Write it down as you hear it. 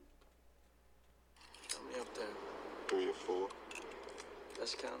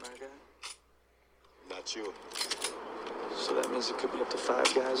Best count I got. Not you. So that means it could be up to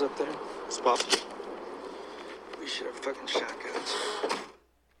 5 guys up there? It's possible. We should have fucking shotguns.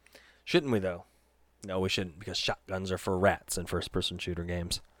 Shouldn't we, though? No, we shouldn't, because shotguns are for rats in first-person shooter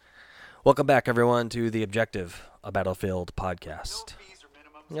games. Welcome back, everyone, to The Objective, a Battlefield podcast.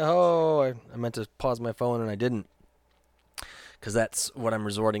 Oh, I meant to pause my phone, and I didn't. Because that's what I'm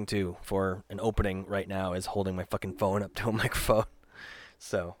resorting to for an opening right now, is holding my fucking phone up to a microphone.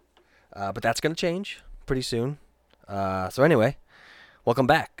 So, but that's going to change pretty soon. So anyway, welcome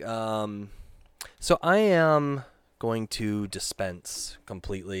back. So I am going to dispense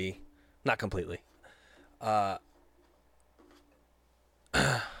completely, not completely. So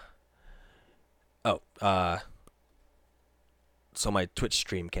my Twitch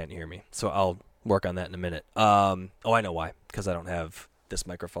stream can't hear me, so I'll work on that in a minute. I know why, because I don't have this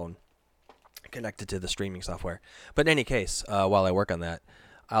microphone connected to the streaming software. But in any case, while I work on that,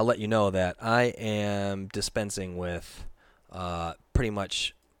 I'll let you know that I am dispensing with pretty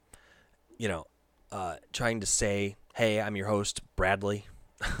much, trying to say, hey, I'm your host, Bradley.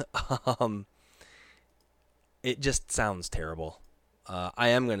 It just sounds terrible. I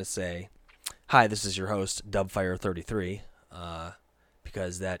am going to say, hi, this is your host, Dubfire33,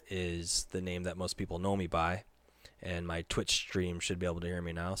 because that is the name that most people know me by, and my Twitch stream should be able to hear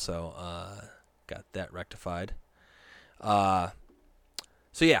me now, so got that rectified.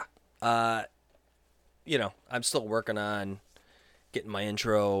 So yeah, I'm still working on getting my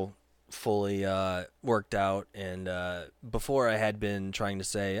intro fully worked out, and before I had been trying to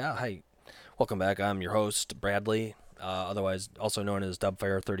say, hi, welcome back, I'm your host, Bradley, otherwise also known as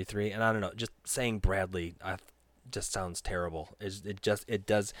Dubfire33, and I don't know, just saying Bradley just sounds terrible. It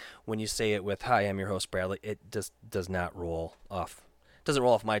does, when you say it with, hi, I'm your host, Bradley, it just does not roll off. It doesn't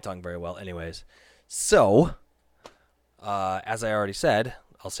roll off my tongue very well anyways. So, as I already said,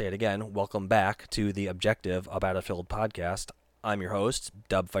 I'll say it again, welcome back to The Objective, a Battlefield podcast. I'm your host,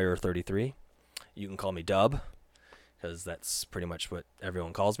 Dubfire33. You can call me Dub, because that's pretty much what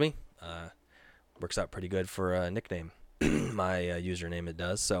everyone calls me. Works out pretty good for a nickname. My username, it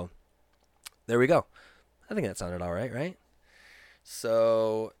does. So, there we go. I think that sounded all right?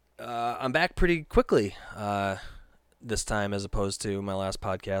 So, I'm back pretty quickly this time, as opposed to my last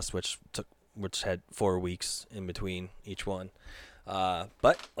podcast, which had 4 weeks in between each one.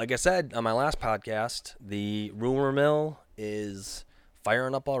 But like I said on my last podcast, the rumor mill is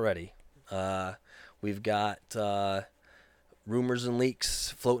firing up already. We've got rumors and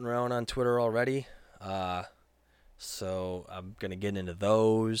leaks floating around on Twitter already. So I'm going to get into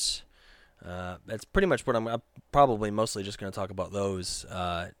those. That's pretty much what I'm probably mostly just going to talk about those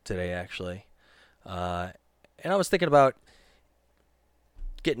today, actually. And I was thinking about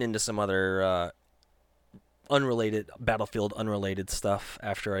getting into some other Battlefield unrelated stuff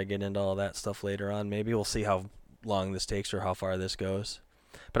after I get into all that stuff later on. Maybe we'll see how long this takes or how far this goes.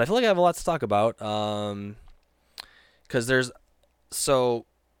 But I feel like I have a lot to talk about. Because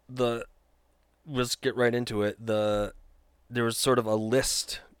let's get right into it. There was sort of a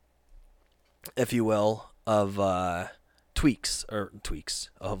list, if you will, of of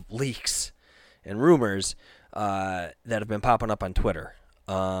leaks and rumors that have been popping up on Twitter.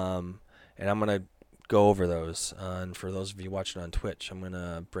 And I'm going to go over those. And for those of you watching on Twitch, I'm going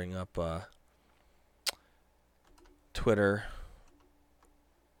to bring up Twitter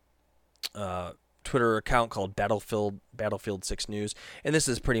account called Battlefield 6 News. And this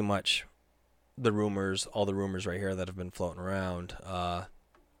is pretty much the rumors, all the rumors right here that have been floating around.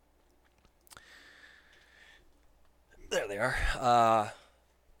 There they are.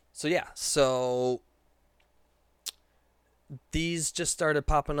 So these just started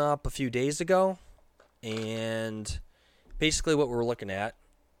popping up a few days ago, and basically what we're looking at,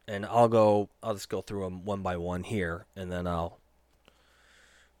 and I'll just go through them one by one here, and then I'll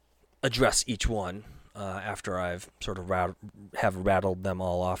address each one after I've sort of rattled them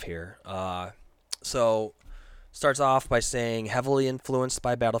all off here. So starts off by saying heavily influenced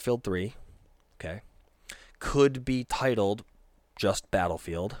by Battlefield 3. Okay. Could be titled just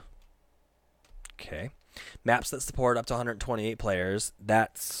Battlefield. Okay. Maps that support up to 128 players.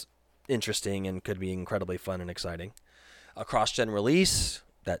 That's interesting and could be incredibly fun and exciting. A cross-gen release.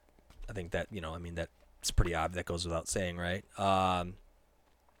 That's pretty obvious. That goes without saying, right? A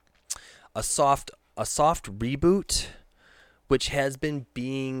soft reboot, which has been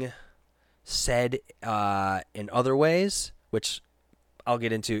being said in other ways, which I'll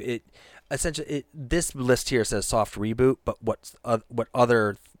get into. It essentially, this list here says soft reboot, but what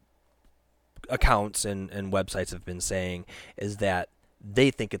other accounts and websites have been saying is that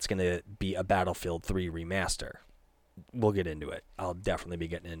they think it's going to be a Battlefield 3 remaster. we'll get into it. I'll definitely be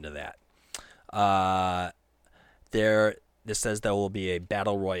getting into that. This says there will be a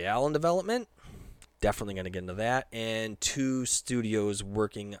battle royale in development. Definitely going to get into that. And 2 studios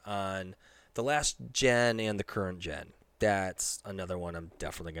working on the last gen and the current gen. That's another one I'm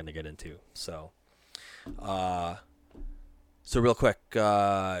definitely going to get into. So real quick,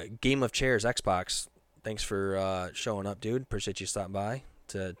 Game of Chairs Xbox. Thanks for showing up, dude. Appreciate you stopping by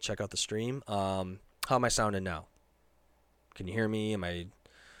to check out the stream. How am I sounding now? Can you hear me? Am I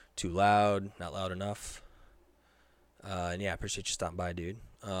too loud? Not loud enough? And yeah, appreciate you stopping by, dude.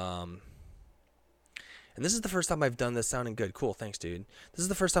 And this is the first time I've done this sounding good. Cool, thanks, dude. This is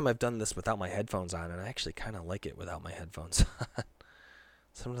the first time I've done this without my headphones on, and I actually kind of like it without my headphones on.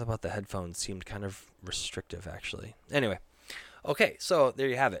 Something about the headphones seemed kind of restrictive, actually. Anyway, okay, so there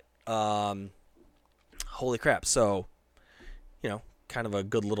you have it. Holy crap. So, kind of a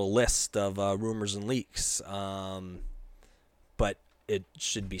good little list of rumors and leaks. But it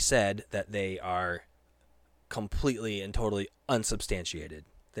should be said that they are completely and totally unsubstantiated.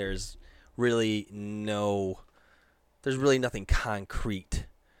 There's really nothing concrete.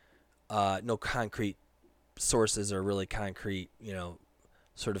 No concrete sources or really concrete,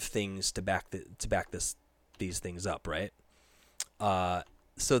 sort of things to back these things up, right?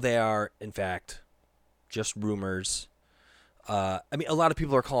 So they are, in fact, just rumors. I mean, a lot of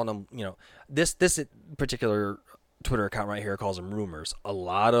people are calling them, this particular Twitter account right here calls them rumors. A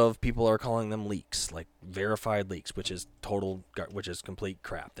lot of people are calling them leaks, like verified leaks, which is complete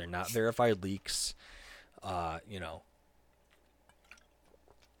crap. They're not verified leaks. If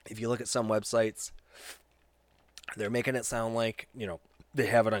you look at some websites, they're making it sound like, they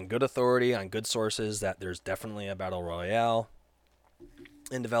have it on good authority, on good sources, that there's definitely a battle royale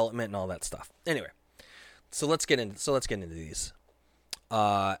in development and all that stuff. Anyway, so let's get into these.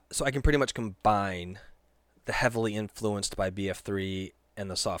 So I can pretty much combine the heavily influenced by BF3 and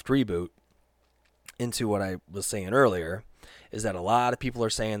the soft reboot into what I was saying earlier, is that a lot of people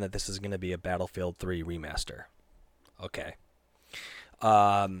are saying that this is going to be a Battlefield 3 remaster. Okay.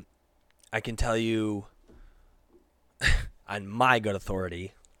 I can tell you on my good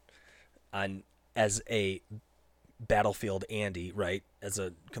authority, as a Battlefield Andy, right? As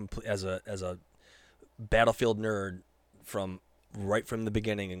a Battlefield nerd from the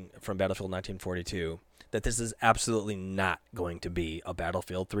beginning, from Battlefield 1942, that this is absolutely not going to be a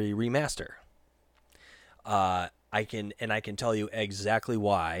Battlefield 3 remaster. I can tell you exactly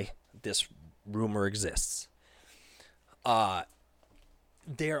why this rumor exists. To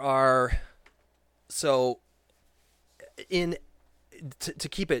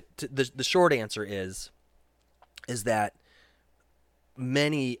keep it, the short answer is that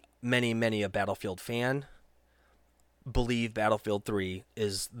many a Battlefield fan believe Battlefield 3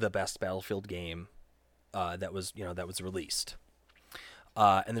 is the best Battlefield game that was released.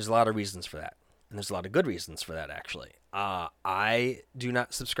 And there's a lot of reasons for that. And there's a lot of good reasons for that, actually. I do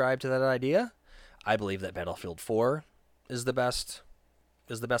not subscribe to that idea. I believe that Battlefield 4 is the best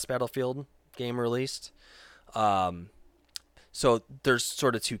Battlefield game released. So there's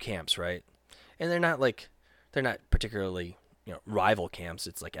sort of 2 camps, right? And they're not particularly, rival camps.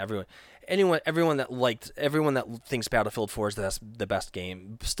 It's like everyone that thinks Battlefield 4 is the best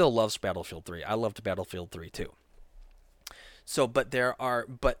game still loves Battlefield 3. I loved Battlefield 3 too. So, but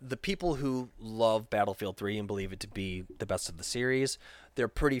the people who love Battlefield 3 and believe it to be the best of the series, they're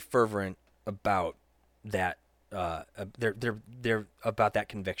pretty fervent about that. They're about that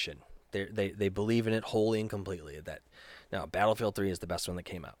conviction. They believe in it wholly and completely. That now Battlefield 3 is the best one that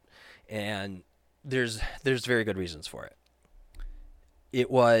came out, and there's very good reasons for it.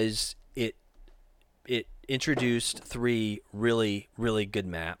 It introduced 3 really, really good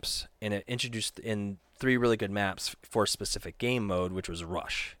maps, and it introduced in 3 really good maps for a specific game mode, which was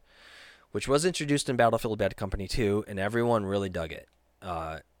Rush, which was introduced in Battlefield Bad Company 2, and everyone really dug it.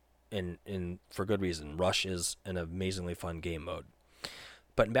 And for good reason. Rush is an amazingly fun game mode.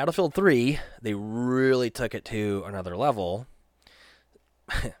 But in Battlefield 3, they really took it to another level,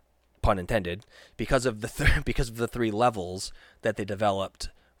 pun intended, because of the 3 levels that they developed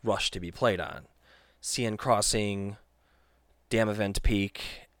Rush to be played on. CN Crossing, Dam Event Peak,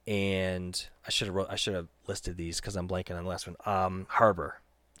 and I should have listed these because I'm blanking on the last one. Harbor.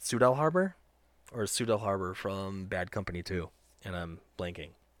 Soudal Harbor? Or Soudal Harbor from Bad Company 2, and I'm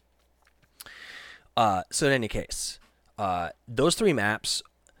blanking. So in any case, those 3 maps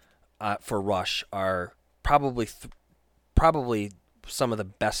for Rush are probably some of the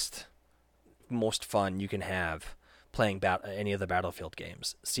best, most fun you can have playing any of the Battlefield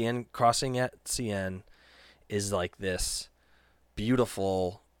games. CN Crossing at CN is like this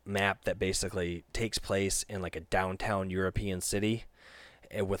beautiful map that basically takes place in like a downtown European city,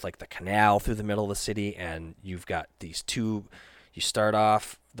 and with like the canal through the middle of the city, and you've got these two. You start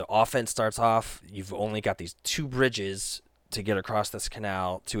off. The offense starts off. You've only got these two bridges to get across this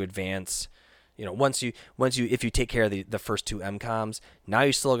canal to advance. Once you if you take care of the first two MCOMs, now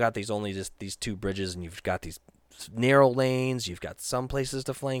you still got these two bridges, and you've got these narrow lanes. You've got some places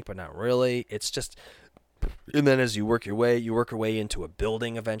to flank, but not really. It's just, and then as you work your way into a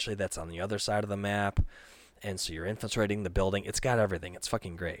building eventually that's on the other side of the map, and so you're infiltrating the building. It's got everything. It's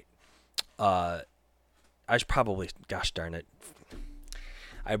fucking great. I should probably, gosh darn it,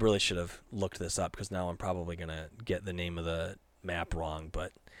 I really should have looked this up, because now I'm probably gonna get the name of the map wrong.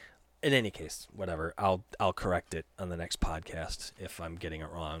 But in any case, whatever. I'll correct it on the next podcast if I'm getting it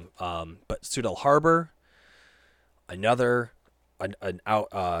wrong. But Sudal Harbor, another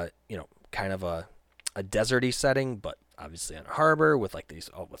kind of a deserty setting, but obviously on a harbor with like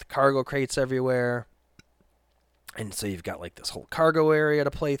these with cargo crates everywhere. And so you've got like this whole cargo area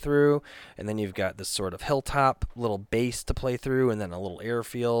to play through, and then you've got this sort of hilltop little base to play through, and then a little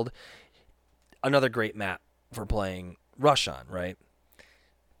airfield. Another great map for playing Rush on, right?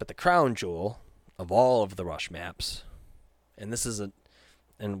 But the crown jewel of all of the Rush maps, and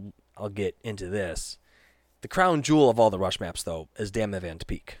I'll get into this. The crown jewel of all the Rush maps, though, is Dam of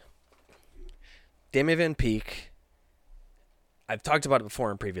Peak. Dam of Peak, I've talked about it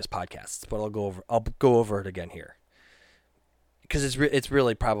before in previous podcasts, but I'll go over it again here, because it's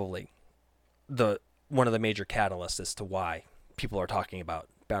really probably one of the major catalysts as to why people are talking about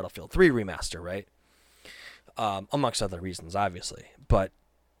Battlefield 3 remaster, right? Amongst other reasons, obviously. But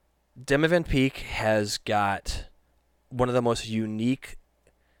Dam of Peak has got one of the most unique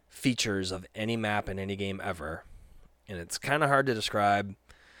features of any map in any game ever, and it's kind of hard to describe,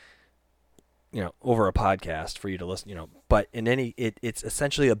 over a podcast for you to listen, but it's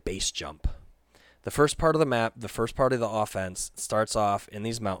essentially a base jump. The first part of the map, the first part of the offense starts off in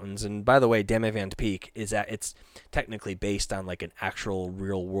these mountains. And by the way, Dam of Peak it's technically based on like an actual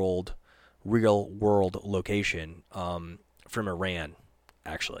real world location from Iran,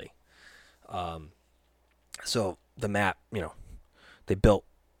 actually. So the map, they built,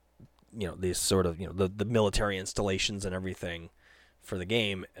 these sort of, the military installations and everything for the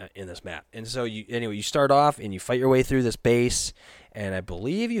game in this map. And so you start off and you fight your way through this base, and I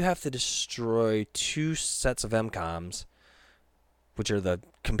believe you have to destroy 2 sets of MCOMs, which are the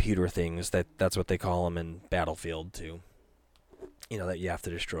computer things, that's what they call them in Battlefield 2, that you have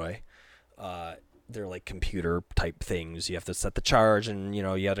to destroy. They're like computer type things. You have to set the charge, and you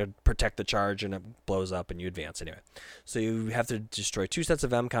have to protect the charge, and it blows up and you advance anyway. So you have to destroy 2 sets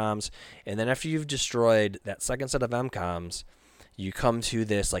of MCOMs, and then after you've destroyed that second set of MCOMs, you come to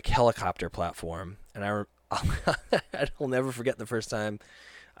this like helicopter platform, and I'll never forget the first time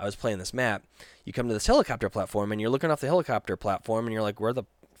I was playing this map. You come to this helicopter platform, and you're looking off the helicopter platform, and you're like, where the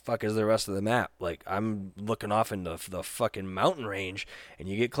fuck is the rest of the map? Like, I'm looking off into the fucking mountain range, and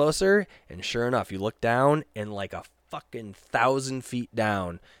you get closer, and sure enough, you look down, and like a fucking 1,000 feet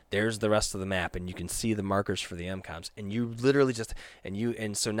down, there's the rest of the map, and you can see the markers for the MCOMs, and you literally just,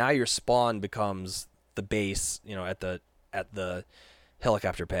 and so now your spawn becomes the base, at the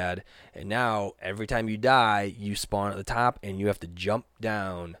helicopter pad, and now every time you die, you spawn at the top, and you have to jump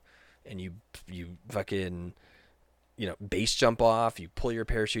down, and you fucking base jump off, you pull your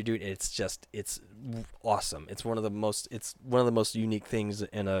parachute, dude. It's awesome. It's one of the most unique things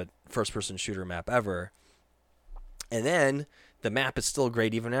in a first-person shooter map ever. And then the map is still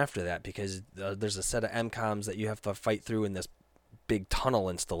great even after that, because there's a set of MCOMs that you have to fight through in this big tunnel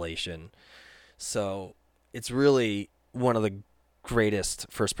installation. So it's really one of the greatest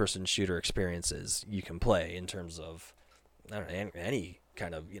first-person shooter experiences you can play in terms of, I don't know, any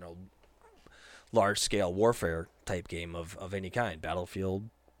kind of, large-scale warfare type game of any kind, Battlefield,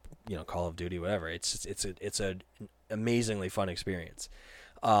 Call of Duty, whatever. It's an amazingly fun experience.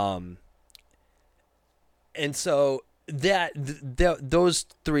 And so those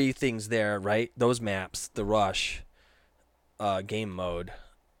 3 things there, right? Those maps, the Rush game mode,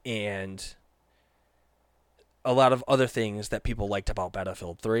 and a lot of other things that people liked about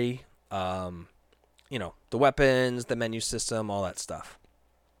Battlefield 3, the weapons, the menu system, all that stuff.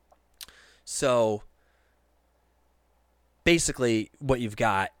 So basically what you've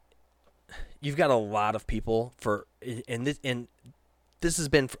got a lot of people and this has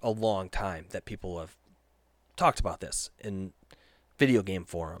been for a long time that people have talked about this in video game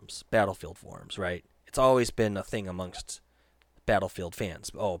forums, Battlefield forums, right? It's always been a thing amongst Battlefield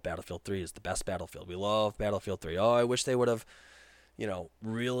fans. Oh, Battlefield 3 is the best Battlefield. We love Battlefield 3. Oh, I wish they would have,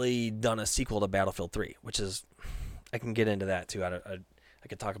 really done a sequel to Battlefield 3, which is, I can get into that too. I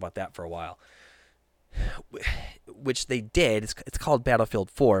could talk about that for a while. Which they did. It's called Battlefield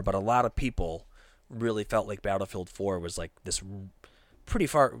 4, but a lot of people really felt like Battlefield 4 was like this pretty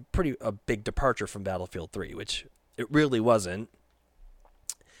a big departure from Battlefield 3, which it really wasn't.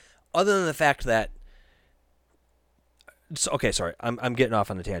 Other than the fact that, okay, sorry, I'm getting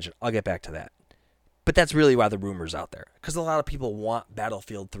off on a tangent. I'll get back to that. But that's really why the rumor's out there, because a lot of people want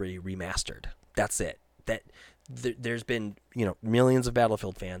Battlefield 3 remastered. That's it. There's been millions of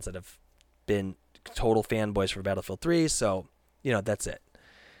Battlefield fans that have been total fanboys for Battlefield 3, so that's it.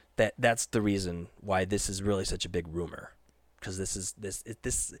 That's the reason why this is really such a big rumor, because this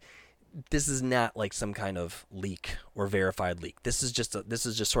is not like some kind of leak or verified leak. This is just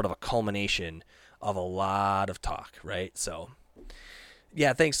sort of a culmination of a lot of talk, right? So,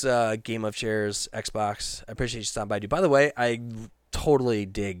 yeah, thanks, Game of Chairs Xbox. I appreciate you stopping by, dude. By the way, I totally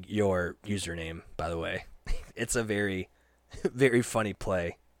dig your username. By the way, it's a very, very funny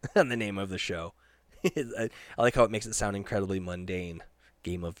play on the name of the show. I like how it makes it sound incredibly mundane.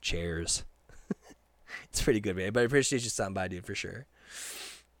 Game of Chairs. It's pretty good, man. But I appreciate you stopping by, dude, for sure.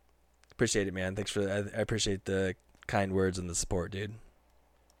 Appreciate it, man. Thanks I appreciate the kind words and the support, dude.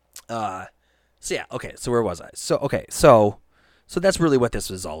 So yeah, okay. So where was I? So that's really what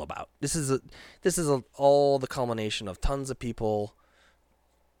this was all about. This is all the culmination of tons of people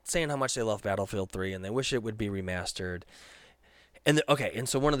saying how much they love Battlefield 3 and they wish it would be remastered. And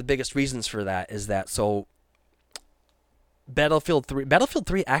so one of the biggest reasons for that is that Battlefield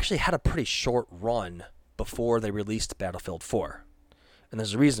 3 actually had a pretty short run before they released Battlefield 4. And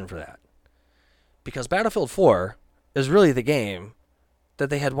there's a reason for that. Because Battlefield 4 is really the game that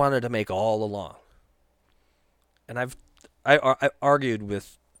they had wanted to make all along. And I've argued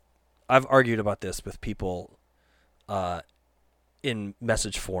about this with people in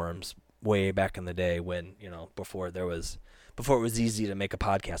message forums way back in the day when, before it was easy to make a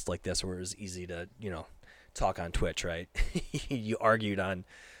podcast like this, or it was easy to, talk on Twitch, right? You argued on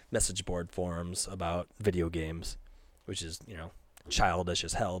message board forums about video games, which is, childish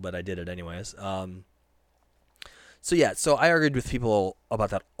as hell, but I did it anyways. So I argued with people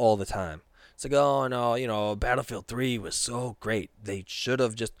about that all the time. It's like, oh no, Battlefield 3 was so great. They should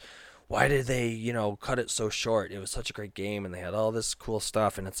have why did they, cut it so short? It was such a great game and they had all this cool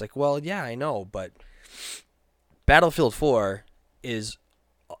stuff. And it's like, well, yeah, I know, but Battlefield 4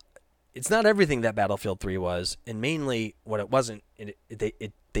 it's not everything that Battlefield 3 was, and mainly what it wasn't,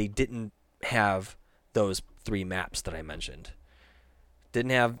 they didn't have those 3 maps that I mentioned.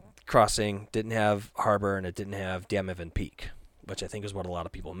 Didn't have Crossing, didn't have Harbor, and it didn't have Damavin Peak, which I think is what a lot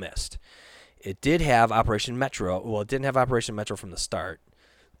of people missed. It did have Operation Metro. Well, it didn't have Operation Metro from the start.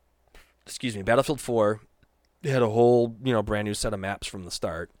 Excuse me, Battlefield 4 had a whole, brand new set of maps from the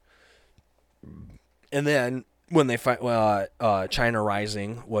start. And then when they China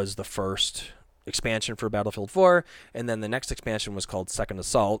Rising was the first expansion for Battlefield 4, and then the next expansion was called Second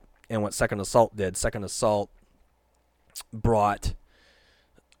Assault. And what Second Assault did, Second Assault brought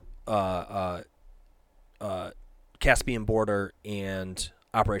Caspian Border and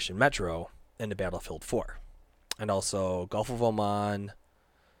Operation Metro into Battlefield 4, and also Gulf of Oman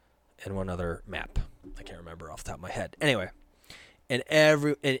and one other map I can't remember off the top of my head. Anyway,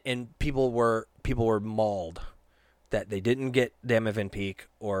 and people were mauled that they didn't get Damavin Peak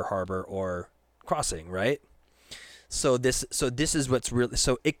or Harbor or Crossing, right? So this is what's really,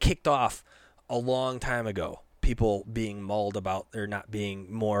 so it kicked off a long time ago. People being mauled about there not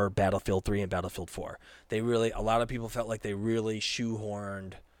being more Battlefield 3 and Battlefield 4. A lot of people felt like they really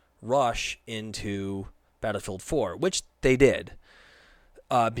shoehorned Rush into Battlefield 4, which they did,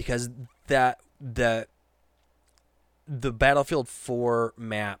 because the Battlefield 4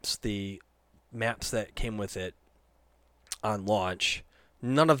 maps, the maps that came with it on launch,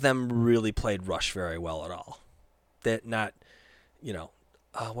 none of them really played Rush very well at all. That not,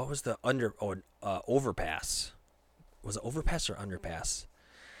 what was the overpass? Was it overpass or underpass?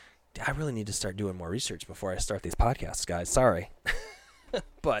 I really need to start doing more research before I start these podcasts, guys. Sorry.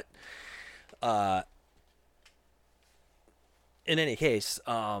 But in any case,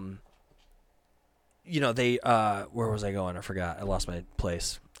 they where was I going? I forgot. I lost my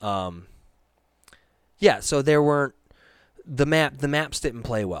place. So there weren't the maps didn't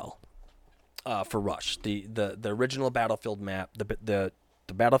play well for Rush. The original Battlefield map, the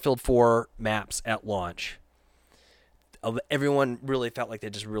Battlefield 4 maps at launch, everyone really felt like they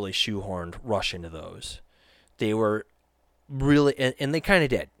just really shoehorned Rush into those. They were really, and they kind of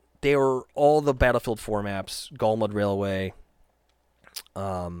did. They were all the Battlefield 4 maps, Galmud Railway.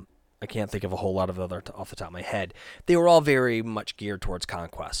 I can't think of a whole lot of other off the top of my head. They were all very much geared towards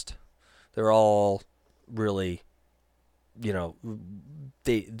conquest. They're all really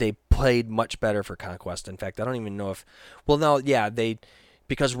they played much better for Conquest. In fact, I don't even know if, well, no, yeah,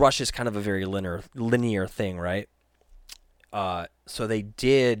 because Rush is kind of a very linear thing, right? So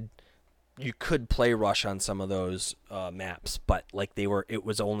you could play Rush on some of those maps, but like they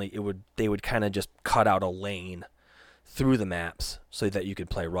would kind of just cut out a lane through the maps so that you could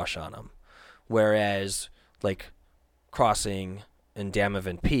play Rush on them. Whereas like Crossing and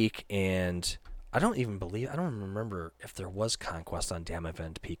Damavent Peak, and I don't remember if there was Conquest on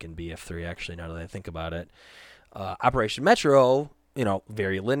Damavent Peak and BF3 actually, now that I think about it. Operation Metro,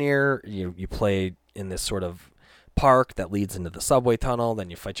 very linear. You play in this sort of park that leads into the subway tunnel, then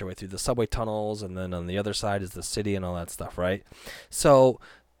you fight your way through the subway tunnels, and then on the other side is the city and all that stuff, right? So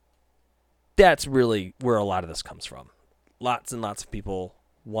that's really where a lot of this comes from. Lots and lots of people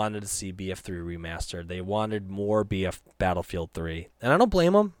wanted to see BF3 remastered. They wanted more Battlefield 3, and I don't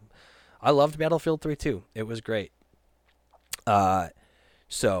blame them. I loved Battlefield 3 too. It was great. So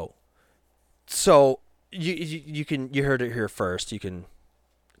you heard it here first. You can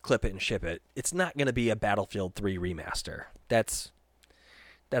clip it and ship it. It's not going to be a Battlefield 3 remaster. That's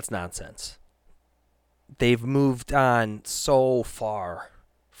nonsense. They've moved on so far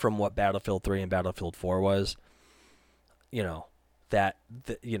from what Battlefield 3 and Battlefield 4 was. I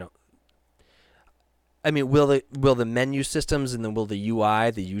mean, will the menu systems and then will the UI,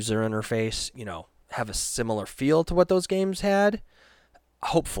 the user interface, have a similar feel to what those games had?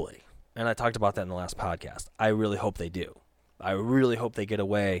 Hopefully. And I talked about that in the last podcast. I really hope they do. I really hope they get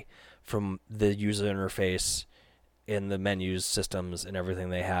away from the user interface and the menus, systems, and everything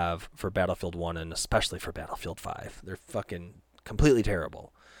they have for Battlefield 1 and especially for Battlefield 5. They're fucking completely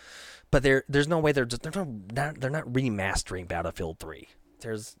terrible. But there's no way they're not remastering Battlefield 3.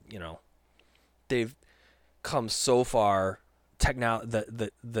 They've come so far.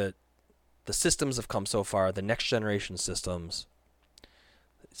 The systems have come so far. The next generation systems.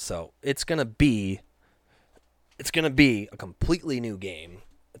 So it's gonna be a completely new game.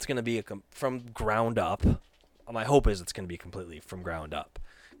 It's gonna be from ground up. My hope is it's gonna be completely from ground up,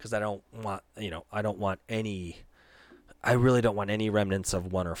 because I really don't want any remnants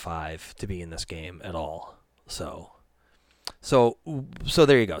of 1 or 5 to be in this game at all. So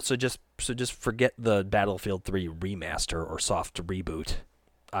there you go. So just forget the Battlefield 3 remaster or soft reboot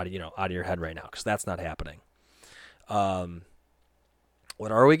out of your head right now, because that's not happening.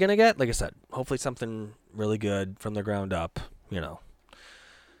 What are we gonna get? Like I said, hopefully something really good from the ground up.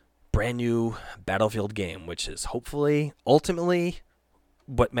 Brand new Battlefield game, which is hopefully ultimately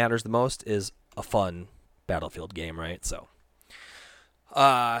what matters the most, is a fun Battlefield game, right? So,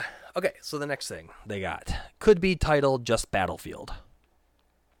 okay. So the next thing they got could be titled just Battlefield.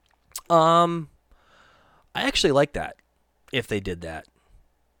 I actually like that if they did that,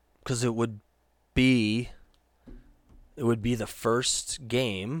 because it would be the first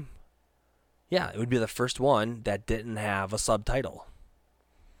game. Yeah, it would be the first one that didn't have a subtitle.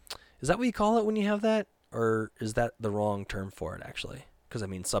 Is that what you call it when you have that? Or is that the wrong term for it, actually? Because,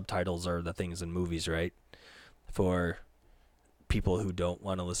 subtitles are the things in movies, right? For people who don't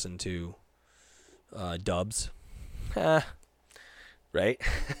want to listen to dubs. Right?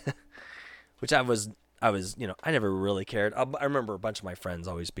 Which I never really cared. I remember a bunch of my friends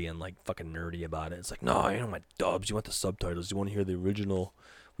always being like fucking nerdy about it. It's like, no, you don't want dubs. You want the subtitles. You want to hear the original.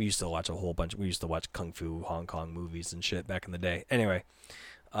 We used to watch we used to watch Kung Fu Hong Kong movies and shit back in the day. Anyway,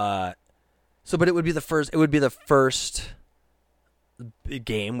 but it would be the first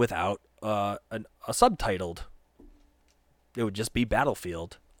game without a subtitled. It would just be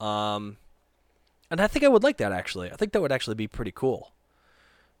Battlefield. And I think I would like that, actually. I think that would actually be pretty cool.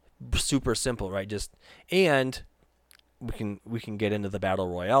 Super simple, right? And we can get into the Battle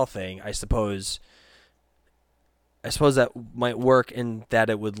Royale thing. I suppose that might work in that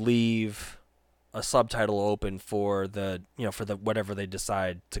it would leave a subtitle open for the whatever they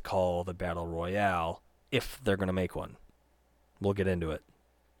decide to call the Battle Royale, if they're going to make one. We'll get into it.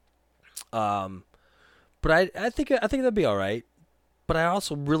 But I think that'd be all right. But I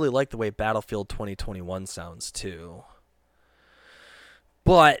also really like the way Battlefield 2021 sounds too.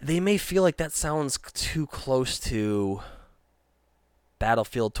 But they may feel like that sounds too close to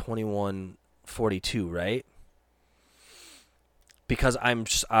Battlefield 2142, right? Because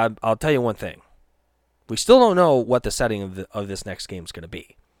I'll tell you one thing. We still don't know what the setting of this next game is going to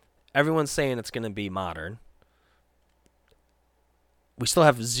be. Everyone's saying it's going to be modern. We still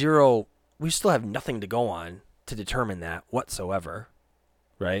have nothing to go on to determine that whatsoever,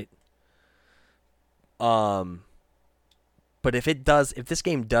 right? But if this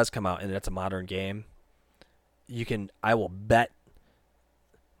game does come out and it's a modern game, I will bet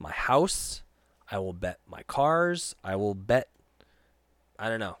my house, I will bet my cars. I will bet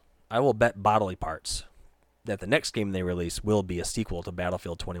bodily parts that the next game they release will be a sequel to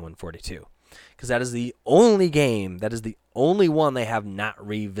Battlefield 2142. Because that is the only game, that is the only one they have not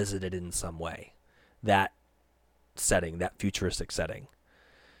revisited in some way. That setting, that futuristic setting.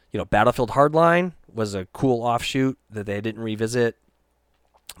 Battlefield Hardline was a cool offshoot that they didn't revisit.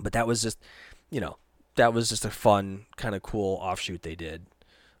 But that was just, a fun, kind of cool offshoot they did.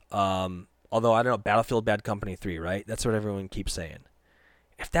 Although, I don't know, Battlefield Bad Company 3, right? That's what everyone keeps saying.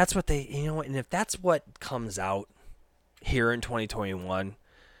 If that's what they, and if that's what comes out here in 2021,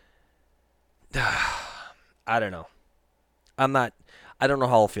 I don't know. I don't know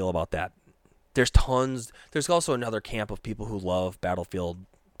how I'll feel about that. There's also another camp of people who love Battlefield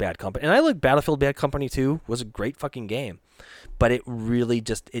Bad Company. And I like Battlefield Bad Company 2. Was a great fucking game. But it really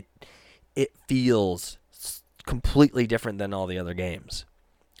just, it feels completely different than all the other games.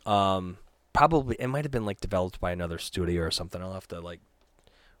 Probably, it might have been developed by another studio or something. I'll have to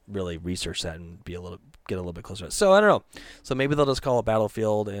really research that and get a little bit closer. So I don't know. So maybe they'll just call it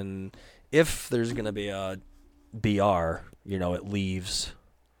Battlefield, and if there's gonna be a BR, it leaves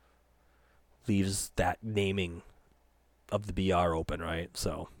that naming of the BR open, right?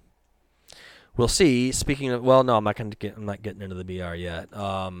 So we'll see. Speaking of, well, no, I'm not getting into the BR yet.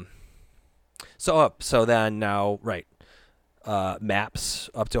 So then now, right, maps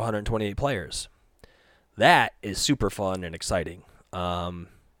up to 128 players. That is super fun and exciting.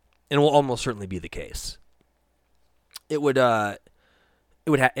 And will almost certainly be the case. It would have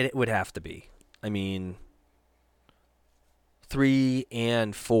to be. I mean, 3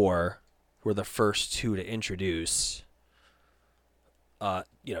 and 4 were the first two to introduce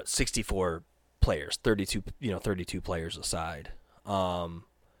 64 players, 32 players aside.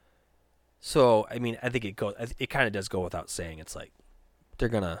 So I mean, I think it kind of does go without saying. It's they're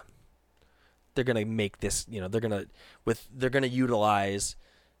gonna make this, they're gonna utilize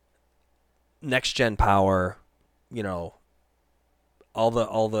next gen power, all the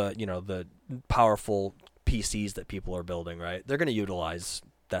the powerful PCs that people are building, right? They're gonna utilize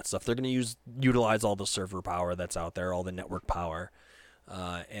that stuff. They're gonna utilize all the server power that's out there, all the network power,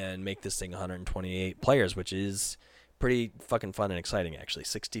 and make this thing 128 players, which is pretty fucking fun and exciting, actually.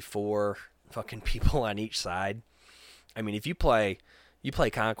 64 fucking people on each side. I mean, if you play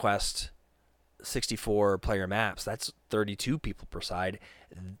Conquest 64 player maps, that's 32 people per side.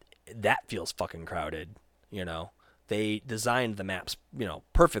 That feels fucking crowded, They designed the maps,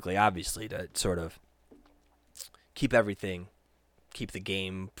 perfectly, obviously, to sort of keep the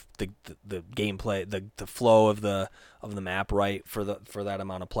game, the gameplay, the flow of the map right for that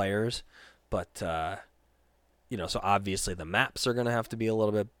amount of players. But so obviously the maps are gonna have to be a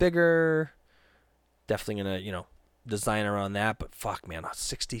little bit bigger. Definitely gonna design around that. But fuck, man,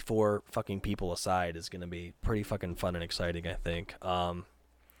 64 fucking people aside is gonna be pretty fucking fun and exciting, I think.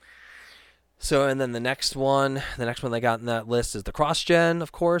 So, and then the next one they got in that list is the cross-gen,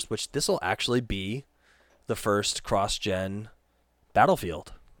 of course, which this will actually be the first cross-gen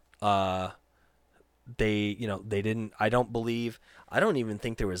Battlefield. They didn't, I don't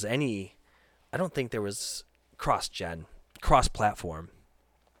think there was cross-gen, cross-platform.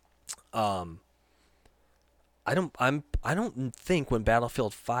 I don't think when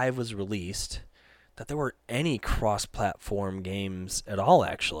Battlefield 5 was released that there were any cross-platform games at all,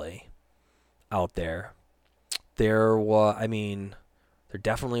 actually, out there. There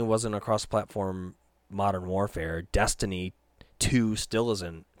definitely wasn't a cross-platform Modern Warfare. Destiny 2 still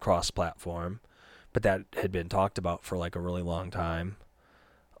isn't cross-platform, but that had been talked about for a really long time.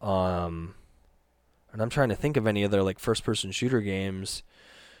 And I'm trying to think of any other first-person shooter games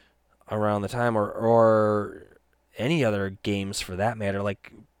around the time, or any other games for that matter,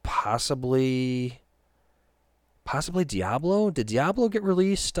 possibly Diablo. Did Diablo get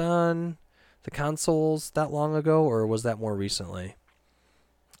released on the consoles that long ago, or was that more recently?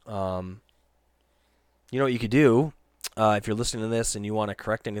 You know what you could do, if you're listening to this and you want to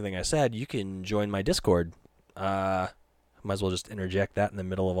correct anything I said, you can join my Discord. Might as well just interject that in the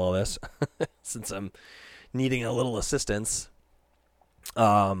middle of all this, since I'm needing a little assistance.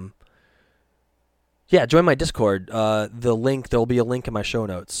 Yeah, join my Discord. There'll be a link in my show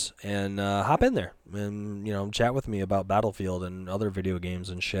notes, and hop in there and chat with me about Battlefield and other video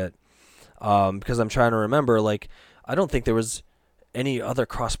games and shit. Because I'm trying to remember, I don't think there was any other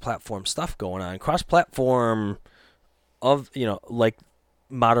cross-platform stuff going on. Cross-platform of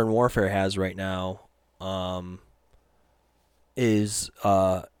Modern Warfare has right now, is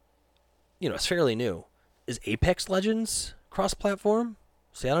it's fairly new. Is Apex Legends cross-platform?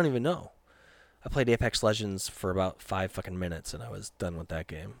 See, I don't even know. I played Apex Legends for about 5 fucking minutes, and I was done with that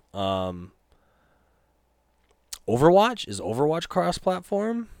game. Overwatch? Is Overwatch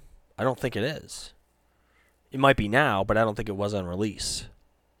cross-platform? I don't think it is. It might be now, but I don't think it was on release.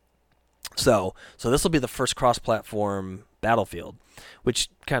 So this will be the first cross-platform Battlefield, which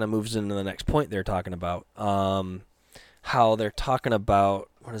kind of moves into the next point they're talking about. How they're talking about,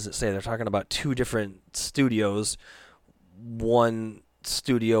 what does it say? They're talking about 2 different studios. One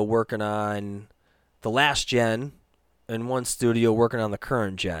studio working on the last gen, and one studio working on the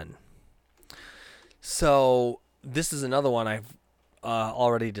current gen. So this is another one I've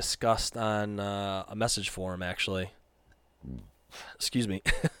already discussed on a message forum, actually. Excuse me.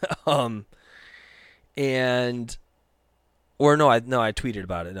 I tweeted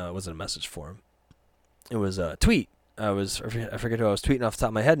about it. No, it wasn't a message forum. It was a tweet. I forget who I was tweeting off the top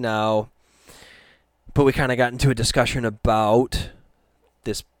of my head now. But we kind of got into a discussion about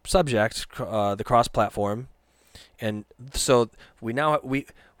this subject, the cross-platform. And so we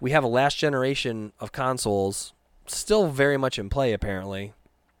have a last generation of consoles still very much in play, apparently,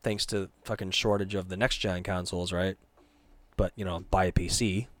 thanks to fucking shortage of the next gen consoles, right? But, buy a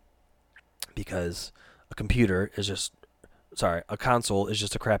PC, because a console is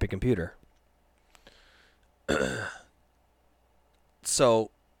just a crappy computer.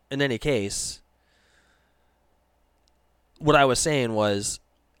 So, in any case, what I was saying was,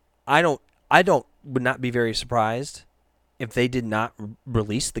 I would not be very surprised if they did not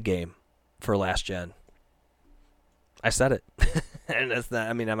release the game for last gen. I said it. And that's not,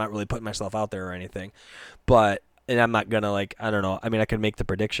 I'm not really putting myself out there or anything, but, and I'm not gonna I don't know. I could make the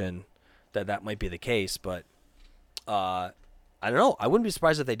prediction that might be the case, but, I don't know. I wouldn't be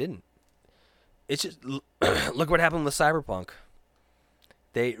surprised if they didn't. It's just, look what happened with Cyberpunk.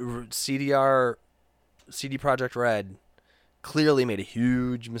 CD Projekt Red clearly made a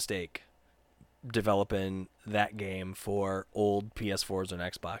huge mistake developing that game for old PS4s and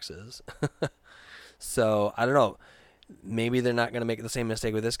Xboxes. So, I don't know. Maybe they're not going to make the same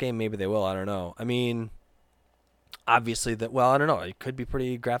mistake with this game. Maybe they will. I don't know. Obviously, I don't know. It could be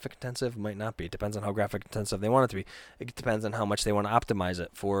pretty graphic intensive. It might not be. It depends on how graphic intensive they want it to be. It depends on how much they want to optimize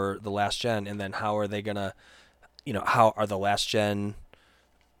it for the last gen. And then how are they going to, how are the last gen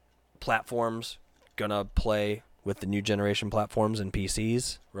platforms going to play with the new generation platforms and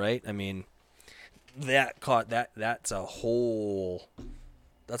PCs, right? That's a whole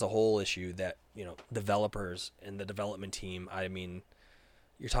issue that, developers and the development team,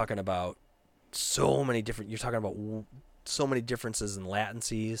 you're talking about so many differences in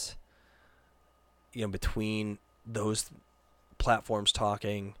latencies, between those platforms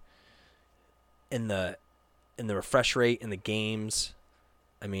talking, in the refresh rate in the games.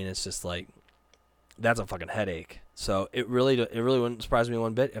 It's just that's a fucking headache. So it really wouldn't surprise me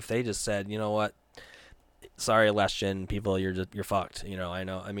one bit if they just said, you know what, sorry, last gen people, you're fucked. I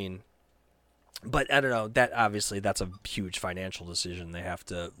know. But I don't know. That obviously that's a huge financial decision they have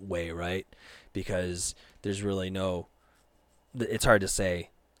to weigh, right? Because there's really it's hard to say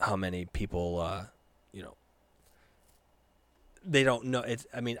how many people, they don't know.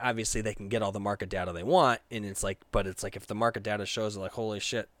 Obviously they can get all the market data they want, and it's if the market data shows holy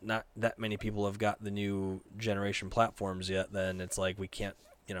shit, not that many people have got the new generation platforms yet, then it's we can't,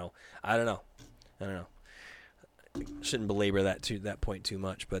 I don't know. Shouldn't belabor that point too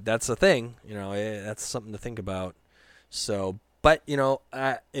much, but that's the thing, that's something to think about. So, but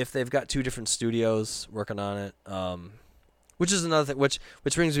if they've got 2 different studios working on it, which is another thing, which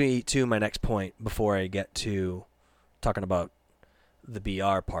brings me to my next point before I get to talking about the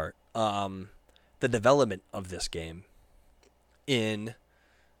BR part, the development of this game in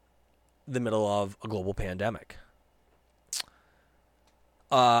the middle of a global pandemic.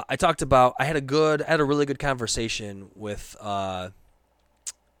 I had a really good conversation with the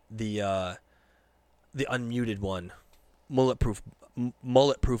unmuted one, Mulletproof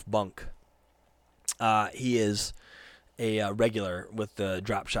Bunk. He is a regular with the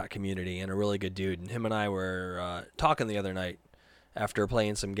Drop Shot community and a really good dude. And him and I were talking the other night after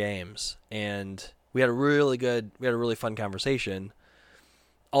playing some games, and we had a really fun conversation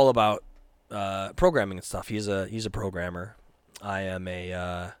all about programming and stuff. He's a programmer. I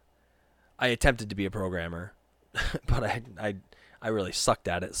attempted to be a programmer, but I really sucked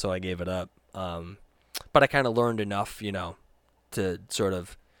at it, so I gave it up. But I kind of learned enough, to sort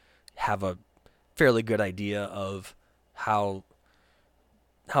of have a fairly good idea of how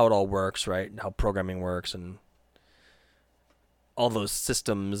it all works, right? And how programming works, and all those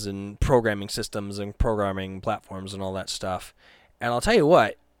systems and programming platforms and all that stuff. And I'll tell you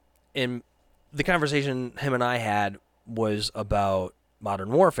what, in the conversation him and I had was about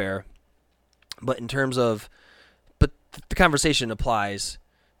Modern Warfare, but the conversation applies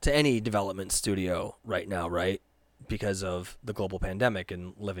to any development studio right now, right? because of the global pandemic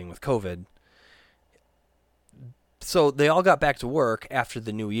and living with COVID. So they all got back to work after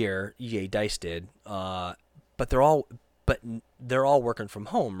the new year. EA Dice did, but they're all working from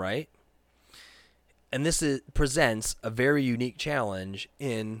home, right? And this presents a very unique challenge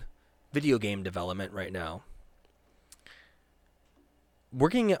in video game development right now.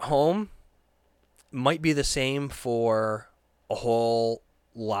 Working at home might be the same for a whole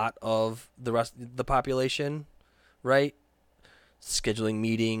lot of the rest of the population, right? Scheduling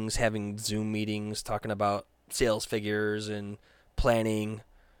meetings, having Zoom meetings, talking about sales figures and planning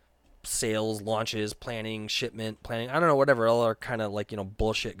sales launches, planning shipment, planning, I don't know, whatever other kind of like,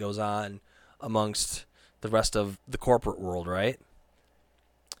 bullshit goes on amongst the rest of the corporate world, right?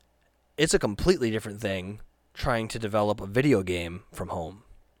 It's a completely different thing trying to develop a video game from home,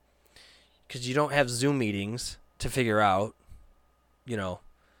 because you don't have Zoom meetings to figure out,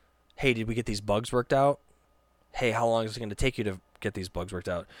 hey, did we get these bugs worked out? Hey, how long is it going to take you to get these bugs worked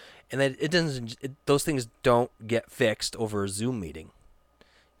out? And then those things don't get fixed over a Zoom meeting.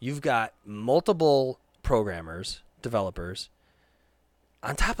 You've got multiple programmers, developers.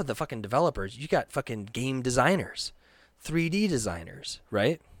 On top of the fucking developers, you got fucking game designers, 3D designers,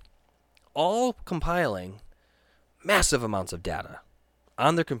 right? All compiling massive amounts of data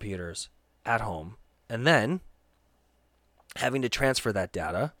on their computers at home, and then having to transfer that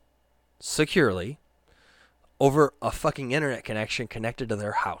data securely over a fucking internet connection connected to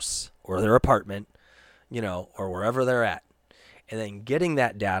their house or their apartment, or wherever they're at. And then getting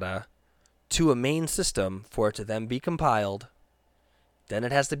that data to a main system for it to then be compiled. Then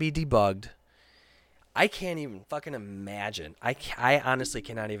it has to be debugged. I can't even fucking imagine. I honestly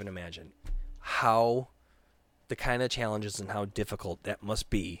cannot even imagine how the kind of challenges and how difficult that must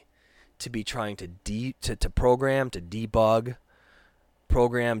be to be trying to program, to debug,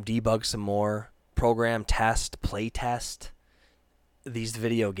 debug some more, program, test, play test these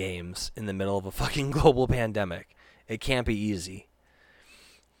video games in the middle of a fucking global pandemic. It can't be easy.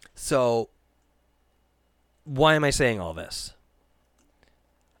 So, why am I saying all this?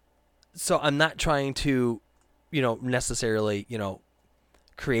 So I'm not trying to, necessarily,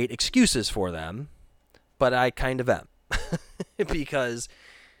 create excuses for them, but I kind of am. Because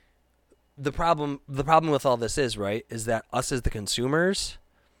the problem with all this is that us as the consumers,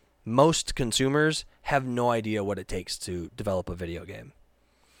 most consumers have no idea what it takes to develop a video game.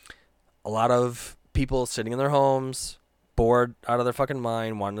 A lot of people sitting in their homes, bored out of their fucking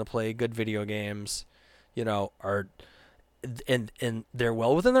mind, wanting to play good video games, are, and they're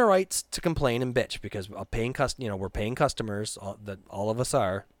well within their rights to complain and bitch, because we're paying customers, that all of us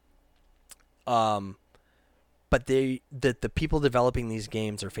are. But the people developing these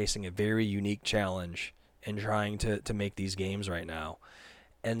games are facing a very unique challenge in trying to make these games right now.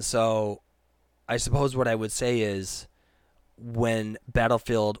 And so I suppose what I would say is when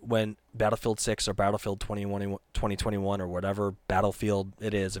Battlefield 6 or Battlefield 2021 or whatever Battlefield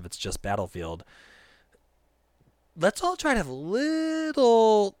it is, if it's just Battlefield, let's all try to have a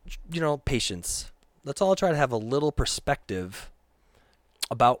little, patience. Let's all try to have a little perspective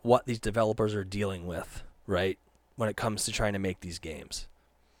about what these developers are dealing with, right? When it comes to trying to make these games.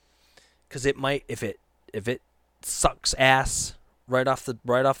 Because it might, if it sucks ass right off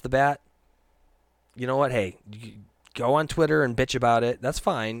the bat, you know what? Hey, go on Twitter and bitch about it. That's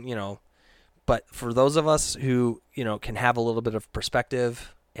fine, But for those of us who, can have a little bit of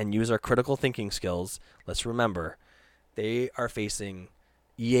perspective and use our critical thinking skills, let's remember they are facing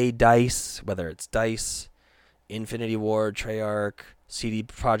EA Dice, whether it's Dice, Infinity Ward, Treyarch, CD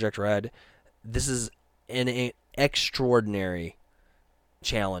Projekt Red. This is an extraordinary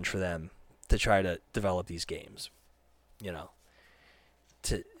challenge for them to try to develop these games.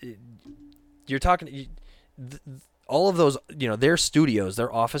 You're talking all of those, their studios,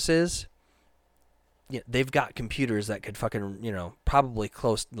 their offices, they've got computers that could fucking, probably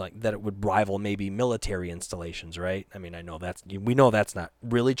close, like that it would rival maybe military installations, right? I mean, we know that's not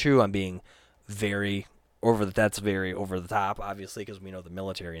really true. I'm being very over the top, obviously, because we know the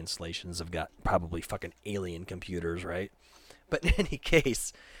military installations have got probably fucking alien computers, right? But in any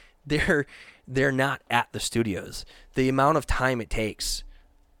case, they're not at the studios. The amount of time it takes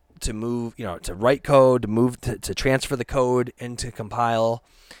to move, to write code, to move, to transfer the code and to compile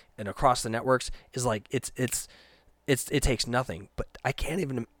and across the networks is like, it takes nothing. But I can't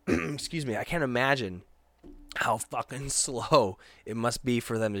even, I can't imagine how fucking slow it must be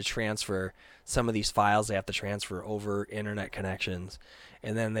for them to transfer some of these files they have to transfer over internet connections.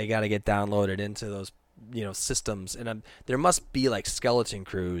 And then they got to get downloaded into those, systems. And there must be like skeleton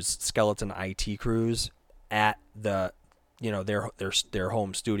IT crews at the, their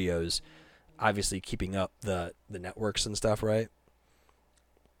home studios. obviously keeping up the networks and stuff, right?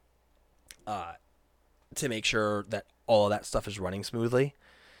 To make sure that all of that stuff is running smoothly.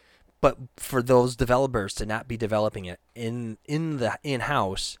 But for those developers to not be developing it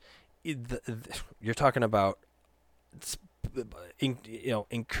in-house, you're talking about in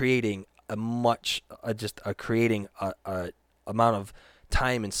creating creating a amount of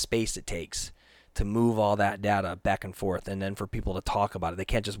time and space it takes to move all that data back and forth, and then for people to talk about it. They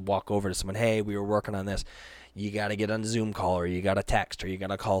can't just walk over to someone, hey, we were working on this. You got to get on a Zoom call, or you got to text, or you got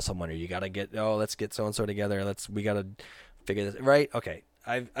to call someone, or you got to get, let's get so-and-so together. We got to figure this, right? Okay.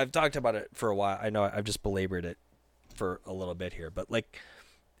 I've talked about it for a while. I know I've just belabored it for a little bit here, but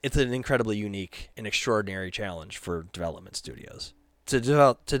it's an incredibly unique and extraordinary challenge for development studios to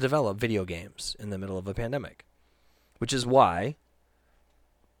develop video games in the middle of a pandemic, which is why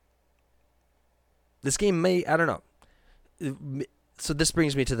this game I don't know. So this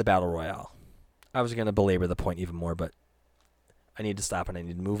brings me to the Battle Royale. I was going to belabor the point even more, but I need to stop and I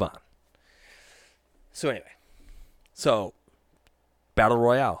need to move on. So anyway, Battle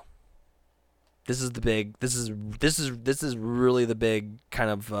Royale. This is really the big kind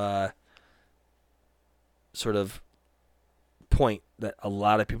of sort of point that a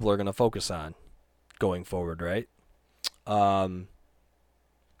lot of people are going to focus on going forward, right? And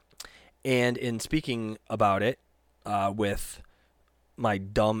in speaking about it with my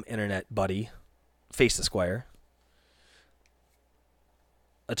dumb internet buddy, Face Esquire,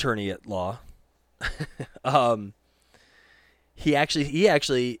 attorney at law, he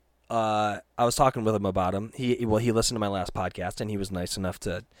actually I was talking with him about him. He listened to my last podcast, and he was nice enough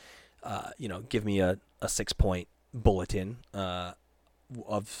to give me a 6-point bulletin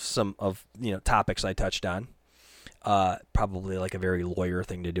of some of topics I touched on. Probably like a very lawyer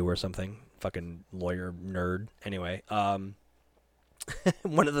thing to do or something. Fucking lawyer nerd. Anyway, one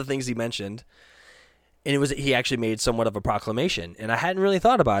of the things he mentioned, and it was he actually made somewhat of a proclamation, and I hadn't really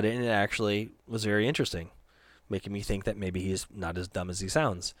thought about it, and it actually was very interesting, making me think that maybe he's not as dumb as he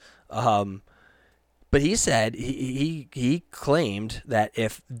sounds. But he said he claimed that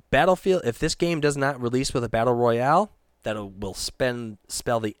if this game does not release with a battle royale, that it will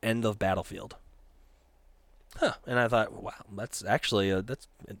spell the end of Battlefield. Huh. And I thought, wow, that's actually that's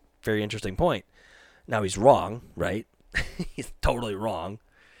a very interesting point. Now he's wrong, right? He's totally wrong.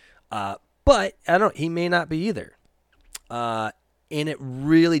 But he may not be either. And it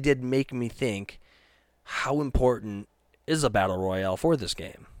really did make me think, how important is a battle royale for this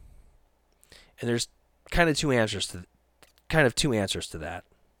game? And there's kind of two answers to that.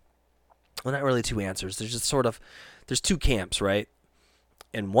 Well, not really two answers. There's just there's two camps, right?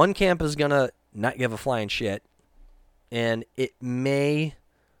 And one camp is gonna not give a flying shit, and it may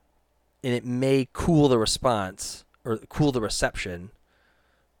cool the response or cool the reception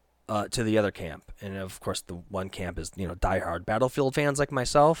to the other camp. And of course, the one camp is diehard Battlefield fans like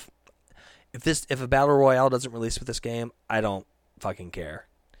myself. If a battle royale doesn't release with this game, I don't fucking care.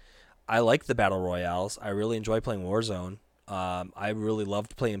 I like the battle royales. I really enjoy playing Warzone. I really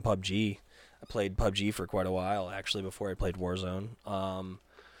loved playing PUBG. I played PUBG for quite a while, actually, before I played Warzone.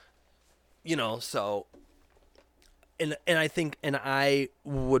 So, and I think, and I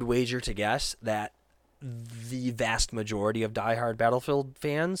would wager to guess that the vast majority of diehard Battlefield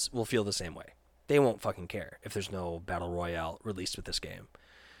fans will feel the same way. They won't fucking care if there's no battle royale released with this game.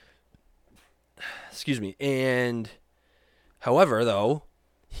 Excuse me. And, however, though,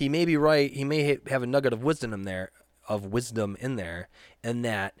 he may be right. He may have a nugget of wisdom in there, and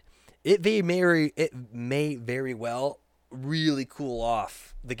that it may very well really cool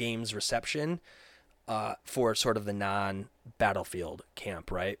off the game's reception for sort of the non-Battlefield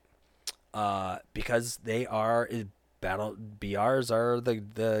camp, right? Because they are BRs are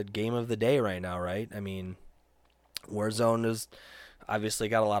the game of the day right now, right? I mean, Warzone is obviously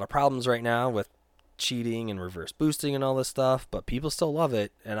got a lot of problems right now with cheating and reverse boosting and all this stuff, but people still love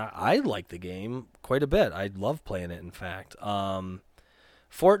it, and I like the game quite a bit. I love playing it, in fact.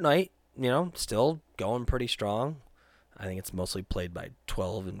 Fortnite, still going pretty strong. I think it's mostly played by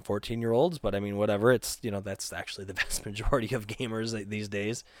 12 and 14-year-olds, but I mean, whatever. It's, that's actually the vast majority of gamers these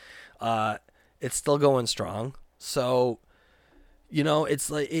days. It's still going strong. So,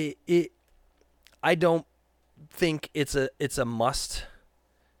 it's like I don't think it's a must.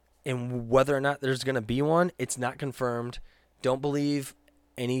 And whether or not there's going to be one, it's not confirmed. Don't believe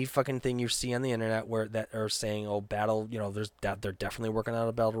any fucking thing you see on the internet that are saying, battle, they're definitely working on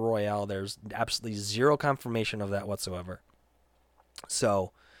a battle royale. There's absolutely zero confirmation of that whatsoever.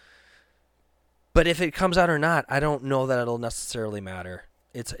 So, but if it comes out or not, I don't know that it'll necessarily matter.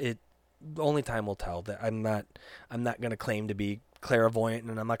 Only time will tell. That I'm not going to claim to be clairvoyant,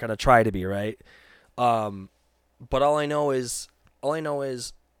 and I'm not gonna try to be, right? But all I know is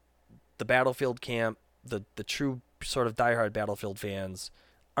the Battlefield camp, the true sort of diehard Battlefield fans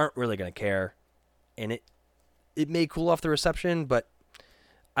aren't really gonna care, and it may cool off the reception, but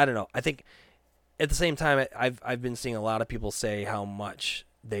I don't know. I think at the same time, I've been seeing a lot of people say how much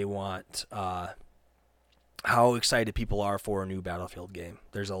they want, how excited people are for a new Battlefield game.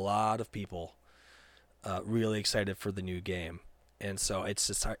 There's a lot of people really excited for the new game, and so it's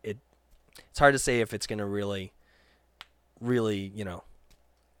just it's hard to say if it's going to really,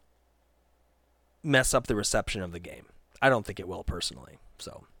 mess up the reception of the game. I don't think it will personally.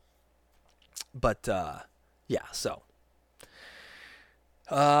 So, but yeah, so.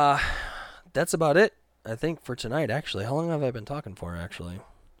 That's about it, I think, for tonight, actually. How long have I been talking for, actually?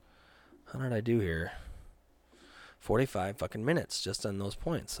 How did I do here? 45 fucking minutes just on those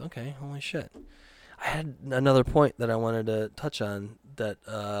points. Okay, holy shit. I had another point that I wanted to touch on that,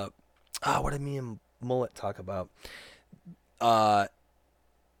 what did me and Mullet talk about? Yeah,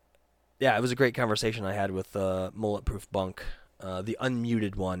 it was a great conversation I had with Mullet Proof Bunk, the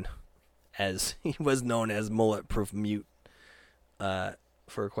unmuted one, as he was known as Mullet Proof Mute,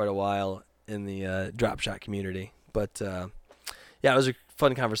 for quite a while in the drop shot community. But yeah, it was a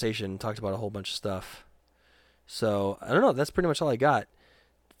fun conversation. Talked about a whole bunch of stuff. So I don't know. That's pretty much all I got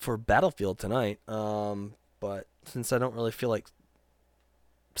for Battlefield tonight. But since I don't really feel like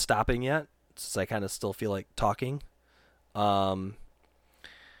stopping yet, since I kind of still feel like talking, I'll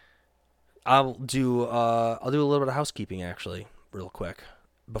do a little bit of housekeeping actually, real quick,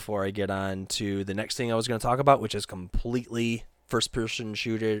 before I get on to the next thing I was going to talk about, which is completely first-person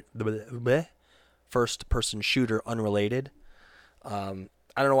shooter unrelated. I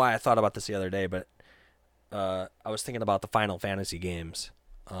don't know why I thought about this the other day, but I was thinking about the Final Fantasy games.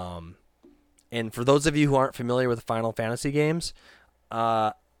 And for those of you who aren't familiar with the Final Fantasy games,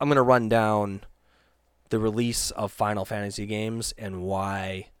 I'm going to run down the release of Final Fantasy games and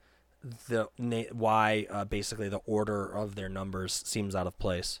why basically the order of their numbers seems out of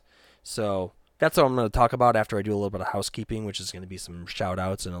place. So that's what I'm going to talk about after I do a little bit of housekeeping, which is going to be some shout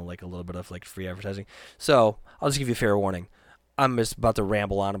outs and a little bit of free advertising. So I'll just give you a fair warning. I'm just about to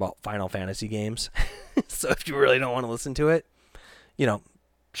ramble on about Final Fantasy games. So if you really don't want to listen to it,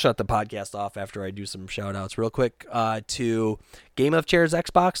 shut the podcast off after I do some shout outs real quick. To Game of Chairs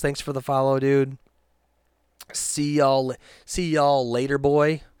Xbox, thanks for the follow, dude. See y'all later,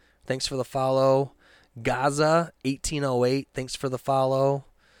 boy. Thanks for the follow. Gaza 1808, thanks for the follow.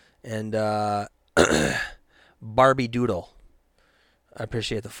 And Barbie Doodle, I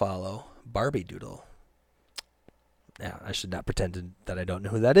appreciate the follow. Barbie Doodle. Yeah, I should not pretend that I don't know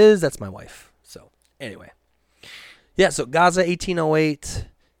who that is. That's my wife. So anyway, yeah. So Gaza 1808.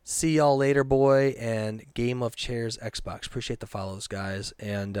 See y'all later, boy. And Game of Chairs Xbox. Appreciate the follows, guys.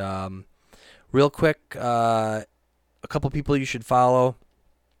 And real quick, a couple people you should follow.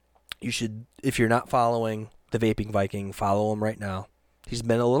 You should, if you're not following the Vaping Viking, follow him right now. He's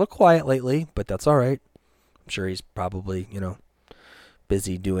been a little quiet lately, but that's all right. I'm sure he's probably,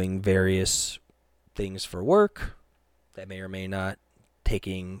 busy doing various things for work that may or may not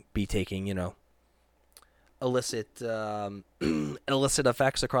be taking, illicit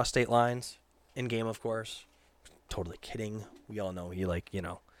effects across state lines in game, of course. Totally kidding. We all know he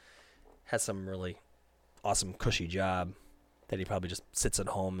has some really awesome cushy job that he probably just sits at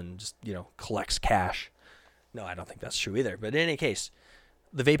home and just, collects cash. No, I don't think that's true either. But in any case,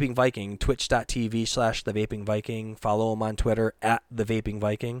 The Vaping Viking, twitch.tv/The Vaping Viking. Follow him on Twitter @The Vaping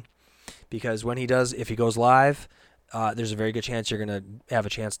Viking. Because if he goes live, there's a very good chance you're going to have a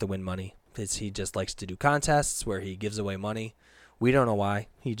chance to win money. Because he just likes to do contests where he gives away money. We don't know why.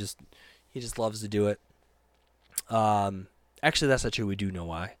 He just loves to do it. Actually, that's not true. We do know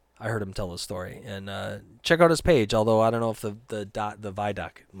why. I heard him tell the story. And check out his page, although I don't know if the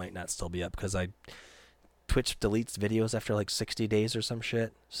Vidoc might not still be up because Twitch deletes videos after 60 days or some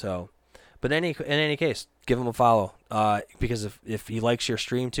shit. So, but in any case, give him a follow. Because if he likes your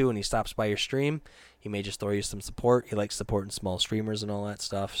stream too and he stops by your stream, he may just throw you some support. He likes supporting small streamers and all that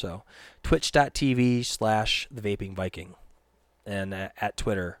stuff. So, twitch.tv/The Vaping Viking, and at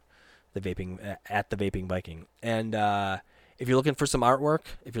Twitter, the Vaping Viking. And if you're looking for some artwork,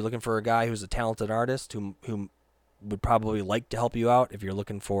 if you're looking for a guy who's a talented artist who would probably like to help you out, if you're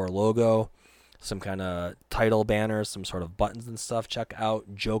looking for a logo, some kind of title banners, some sort of buttons and stuff, check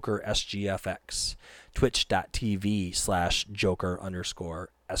out Joker SGFX.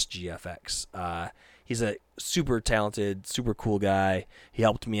 Twitch.tv/Joker_SGFX. He's a super talented, super cool guy. He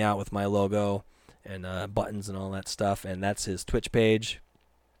helped me out with my logo and buttons and all that stuff, and that's his Twitch page.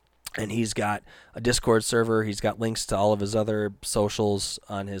 And he's got a Discord server. He's got links to all of his other socials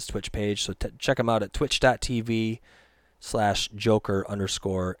on his Twitch page. So check him out at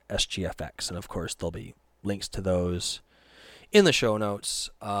twitch.tv/Joker_SGFX. And of course, there'll be links to those in the show notes.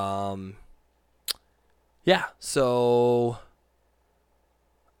 Yeah, so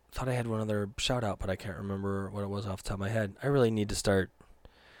I thought I had one other shout out, but I can't remember what it was off the top of my head. I really need to start.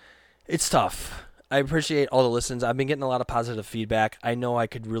 It's tough. I appreciate all the listens. I've been getting a lot of positive feedback. I know I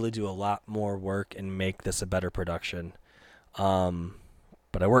could really do a lot more work and make this a better production.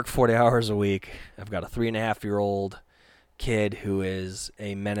 But I work 40 hours a week. I've got a 3.5-year-old kid who is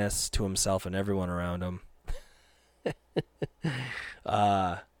a menace to himself and everyone around him.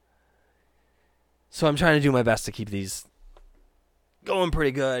 So I'm trying to do my best to keep these going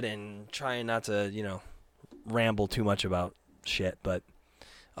pretty good and trying not to, ramble too much about shit. But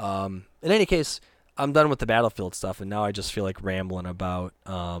in any case, I'm done with the Battlefield stuff, and now I just feel like rambling about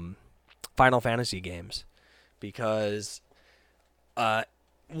Final Fantasy games, because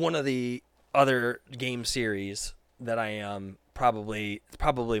one of the other game series that I am probably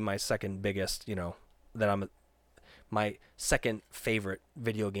my second biggest, my second favorite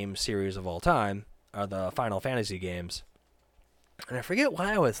video game series of all time are the Final Fantasy games. And I forget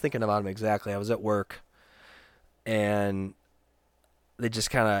why I was thinking about them exactly. I was at work, and they just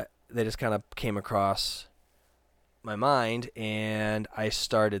kind of came across my mind, and I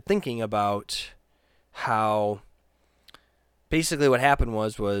started thinking about how basically what happened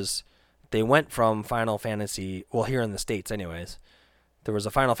was they went from Final Fantasy, well, here in the States anyways, there was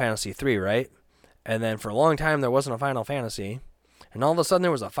a Final Fantasy 3, right? And then for a long time there wasn't a Final Fantasy, and all of a sudden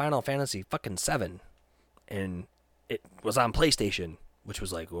there was a Final Fantasy fucking 7, and it was on PlayStation, which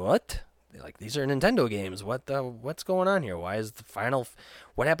was like, what? Like, these are Nintendo games. What's going on here? Why is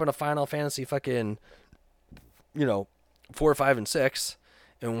what happened to Final Fantasy fucking, 4, 5, and 6?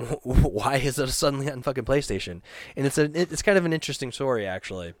 And why is it suddenly on fucking PlayStation? And it's kind of an interesting story,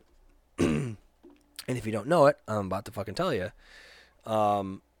 actually. And if you don't know it, I'm about to fucking tell you.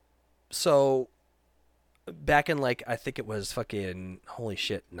 So back in, I think it was fucking, holy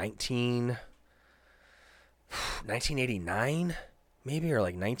shit, 1989, maybe, or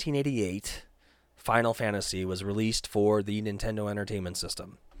 1988, Final Fantasy was released for the Nintendo Entertainment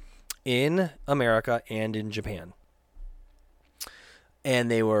System in America and in Japan. And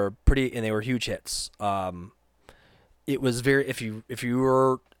they were huge hits. It was very, if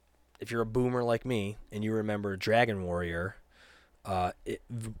you're a boomer like me and you remember Dragon Warrior, it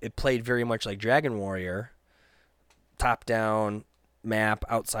played very much like Dragon Warrior, top down map,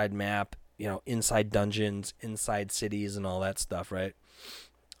 outside map, inside dungeons, inside cities, and all that stuff, right?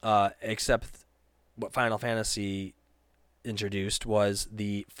 Except what Final Fantasy introduced was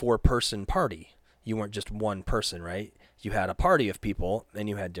the 4-person party. You weren't just one person, right? You had a party of people, and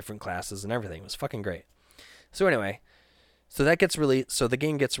you had different classes and everything. It was fucking great. So anyway, so that gets released. So the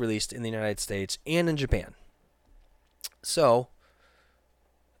game gets released in the United States and in Japan. So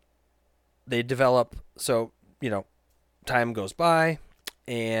they develop. So time goes by,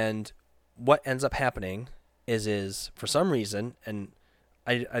 and what ends up happening is for some reason, and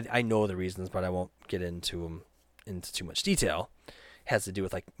I know the reasons, but I won't get into them into too much detail. It has to do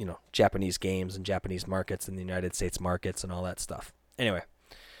with Japanese games and Japanese markets and the United States markets and all that stuff. Anyway,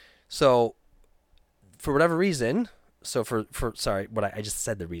 so for whatever reason, I just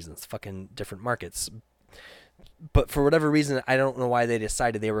said the reasons, fucking different markets. But for whatever reason, I don't know why they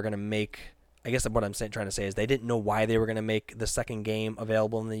decided they were going to make, I guess what I'm trying to say is they didn't know why they were going to make the second game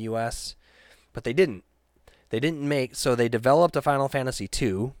available in the US, but they didn't. So they developed a Final Fantasy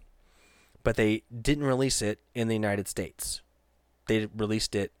 2, but they didn't release it in the United States. They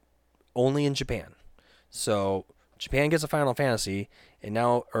released it only in Japan. So Japan gets a Final Fantasy, and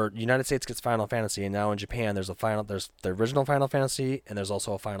now, or United States gets Final Fantasy, and now in Japan there's the original Final Fantasy, and there's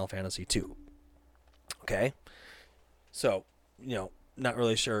also a Final Fantasy 2. Okay? So, not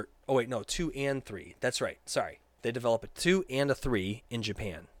really sure. Oh wait, no, 2 and 3. That's right. Sorry. They develop a 2 and a 3 in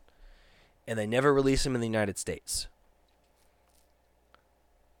Japan, and they never release them in the United States.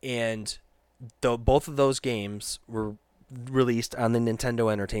 And both of those games were released on the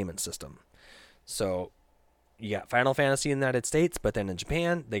Nintendo Entertainment System. So you got Final Fantasy in the United States, but then in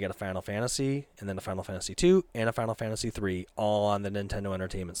Japan they got a Final Fantasy, and then a Final Fantasy 2 and a Final Fantasy 3, all on the Nintendo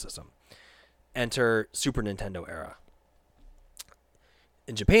Entertainment System. Enter Super Nintendo era.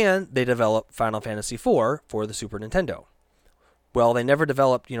 In Japan, they developed Final Fantasy 4 for the Super Nintendo. Well, they never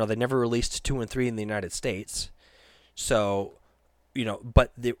developed, they never released 2 and 3 in the United States. So,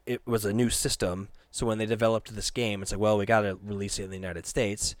 but it was a new system. So when they developed this game, it's like, well, we got to release it in the United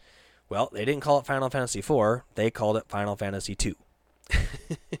States. Well, they didn't call it Final Fantasy 4. They called it Final Fantasy 2.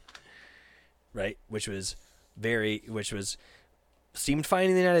 right? Which seemed fine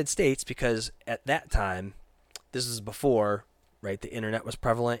in the United States because at that time, this is before, right, the internet was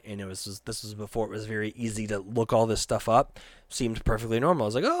prevalent, and this was before it was very easy to look all this stuff up. Seemed perfectly normal. I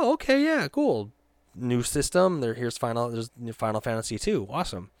was like, oh, okay, yeah, cool. New system. There's Final Fantasy 2.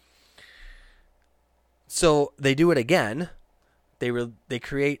 Awesome. So they do it again. They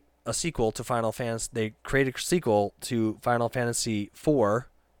create a sequel to Final Fantasy. They create a sequel to Final Fantasy 4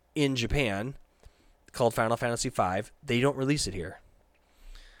 in Japan called Final Fantasy 5. They don't release it here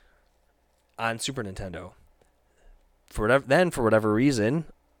on Super Nintendo. For whatever reason,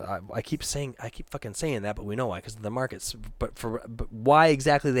 I keep fucking saying that, but we know why, because of the markets. But why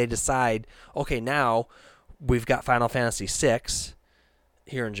exactly they decide, okay, now we've got Final Fantasy 6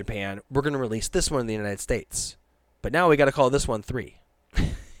 here in Japan, we're going to release this one in the United States. But now we got to call this one 3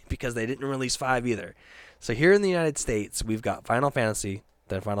 because they didn't release 5 either. So here in the United States, we've got Final Fantasy,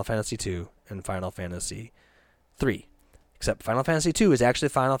 then Final Fantasy 2, and Final Fantasy 3. Except Final Fantasy 2 is actually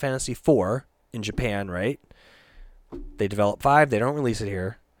Final Fantasy 4 in Japan, right? They develop 5, they don't release it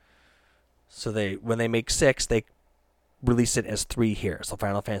here. So when they make 6, they release it as 3 here. So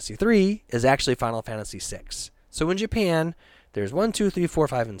Final Fantasy 3 is actually Final Fantasy 6. So in Japan, there's 1, 2, 3, 4,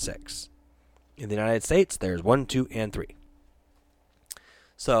 5, and 6. In the United States, there's 1, 2, and 3.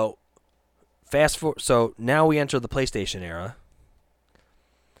 So fast forward. So now we enter the PlayStation era.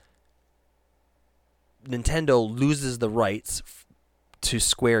 Nintendo loses the rights to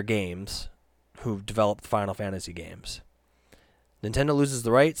Square Games, who developed Final Fantasy games. Nintendo loses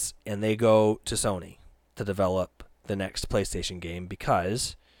the rights, and they go to Sony to develop the next PlayStation game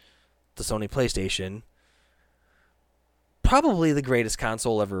because the Sony PlayStation, probably the greatest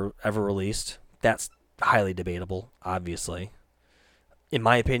console ever released. That's highly debatable, obviously. In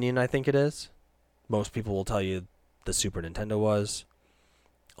my opinion, I think it is. Most people will tell you the Super Nintendo was.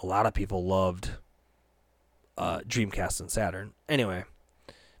 A lot of people loved Dreamcast and Saturn. Anyway,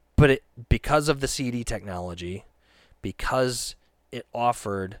 but because of the CD technology, because it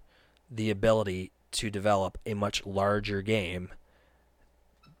offered the ability to develop a much larger game,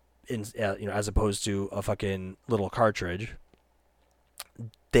 as opposed to a fucking little cartridge,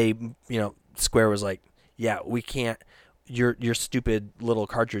 Square was like, yeah, we can't. Your stupid little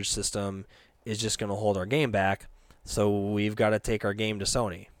cartridge system is just going to hold our game back, so we've got to take our game to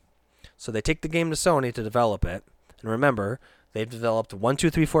Sony. So they take the game to Sony to develop it. And remember, they've developed 1, 2,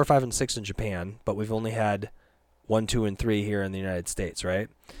 3, 4, 5, and 6 in Japan, but we've only had 1, 2, and 3 here in the United States, right?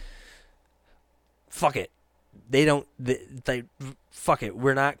 Fuck it. Fuck it.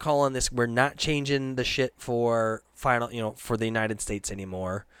 We're not calling this. We're not changing the shit for for the United States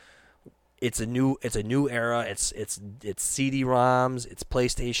anymore. It's a new era. It's CD-ROMs. It's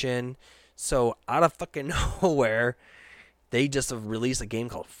PlayStation. So out of fucking nowhere, they just have released a game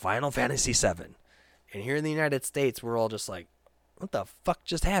called Final Fantasy VII. And here in the United States, we're all just like, what the fuck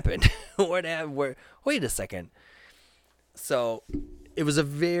just happened? Wait a second. So it was a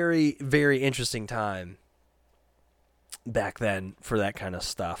very, very interesting time back then for that kind of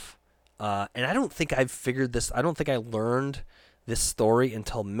stuff. And I don't think I've figured this. I don't think I learned this story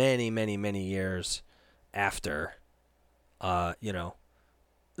until many, many, many years after,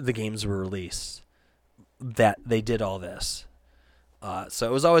 the games were released, that they did all this. So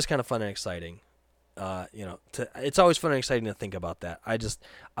it was always kind of fun and exciting. It's always fun and exciting to think about that.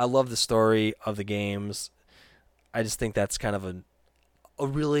 I love the story of the games. I just think that's kind of a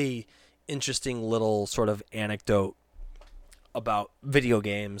really interesting little sort of anecdote about video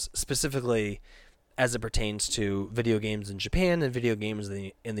games, specifically as it pertains to video games in Japan and video games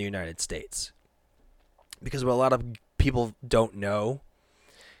in the United States. Because what a lot of people don't know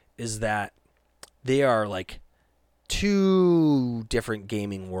is that they are like two different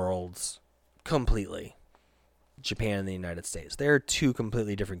gaming worlds completely. Japan and the United States. They're two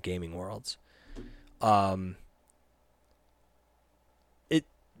completely different gaming worlds.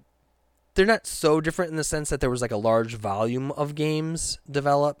 They're not so different in the sense that there was like a large volume of games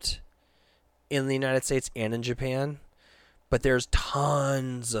developed in the United States and in Japan, but there's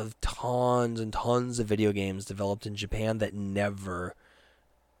tons and tons of video games developed in Japan that never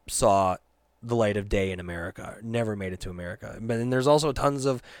saw the light of day in America, never made it to America. But then there's also tons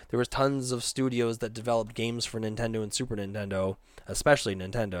of studios that developed games for Nintendo and Super Nintendo, especially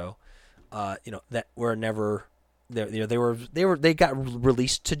Nintendo, that were never. They got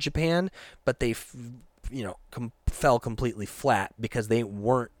released to Japan, but they fell completely flat because they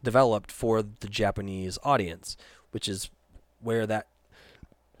weren't developed for the Japanese audience, which is where that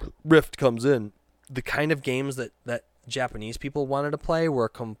rift comes in. The kind of games that Japanese people wanted to play were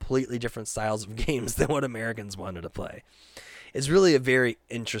completely different styles of games than what Americans wanted to play. it's really a very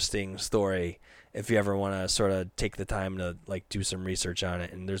interesting story if you ever want to sort of take the time to like do some research on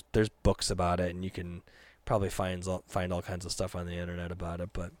it. And there's books about it, and you can probably find all kinds of stuff on the internet about it.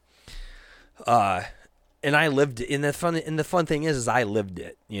 But and I lived in the fun thing is I lived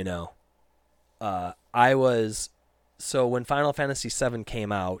it. You know, so when Final Fantasy VII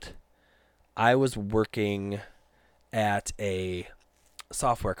came out, I was working at a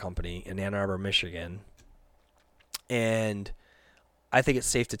software company in Ann Arbor, Michigan, and I think it's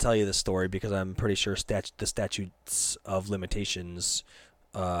safe to tell you this story because I'm pretty sure the statutes of limitations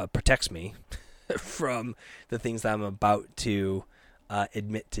protects me from the things that I'm about to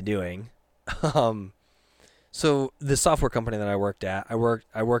admit to doing. So the software company that I worked at, I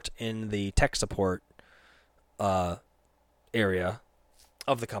worked in the tech support area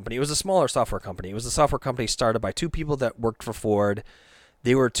of the company. It was a smaller software company. It was a software company started by two people that worked for Ford.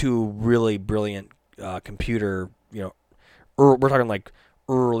 They were two really brilliant computer, we're talking like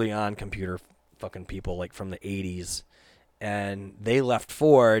early on computer fucking people, like from the 80s. And they left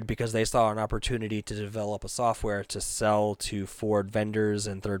Ford because they saw an opportunity to develop a software to sell to Ford vendors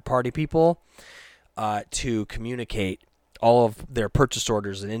and third-party people to communicate all of their purchase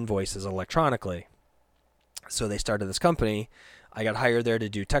orders and invoices electronically. So they started this company. I got hired there to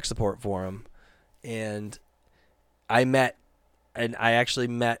do tech support for them. And I actually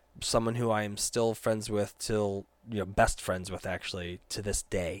met someone who I am still friends with best friends with actually to this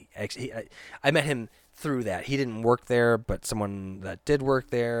day. Actually, I met him through that. He didn't work there, but someone that did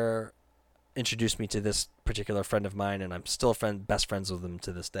work there introduced me to this particular friend of mine, and I'm still best friends with him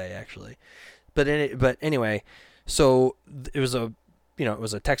to this day, actually. But anyway, so it was it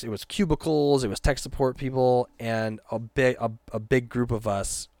was cubicles, it was tech support people, and a big group of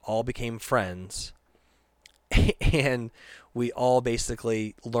us all became friends, and we all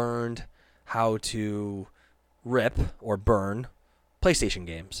basically learned how to rip or burn PlayStation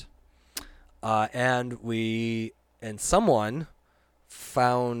games. And someone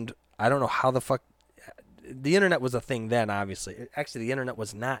found, I don't know how the fuck, the internet was a thing then, obviously. Actually, the internet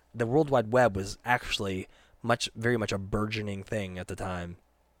was not, the World Wide Web was actually very much a burgeoning thing at the time.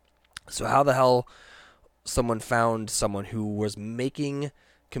 So how the hell someone found someone who was making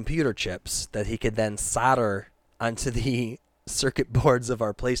computer chips that he could then solder onto the circuit boards of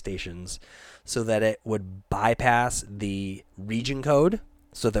our PlayStations so that it would bypass the region code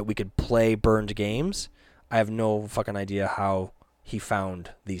so that we could play burned games. I have no fucking idea how he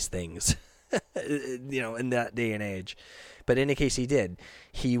found these things, in that day and age. But in any case, he did.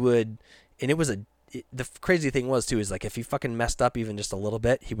 He would, and the crazy thing was too, is like if he fucking messed up even just a little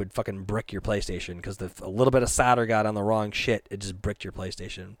bit, he would fucking brick your PlayStation because a little bit of solder got on the wrong shit, it just bricked your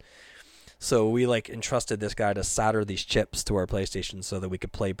PlayStation. So we entrusted this guy to solder these chips to our PlayStation so that we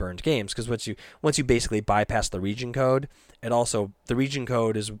could play burned games. Because once you basically bypass the region code, the region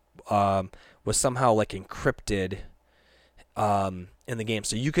code was somehow encrypted in the game.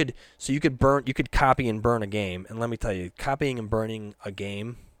 So you could copy and burn a game. And let me tell you, copying and burning a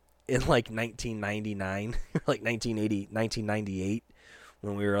game in 1999, 1980, 1998,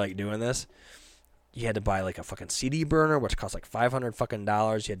 when we were doing this. You had to buy a fucking CD burner, which cost $500 fucking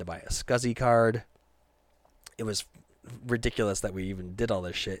dollars. You had to buy a SCSI card. It was ridiculous that we even did all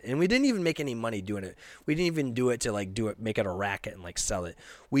this shit, and we didn't even make any money doing it. We didn't even do it to make it a racket and sell it.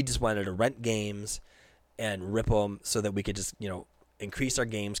 We just wanted to rent games and rip them so that we could just increase our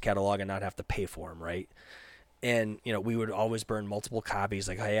games catalog and not have to pay for them, right? And we would always burn multiple copies.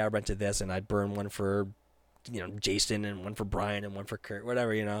 Hey, I rented this, and I'd burn one for Jason and one for Brian and one for Kurt,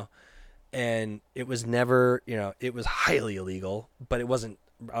 whatever, And it was never, it was highly illegal, but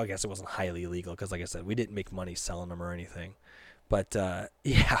I guess it wasn't highly illegal because, like I said, we didn't make money selling them or anything. But,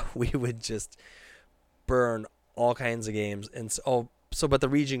 yeah, we would just burn all kinds of games. And but the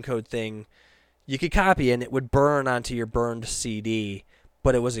region code thing, you could copy and it would burn onto your burned CD,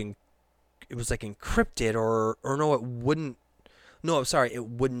 but it was encrypted or no, it wouldn't. No, I'm sorry, it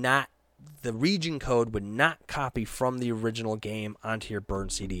would not. The region code would not copy from the original game onto your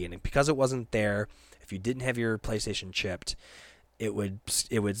burned CD, and because it wasn't there, if you didn't have your PlayStation chipped, it was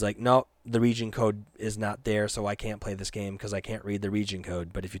no, the region code is not there, so I can't play this game because I can't read the region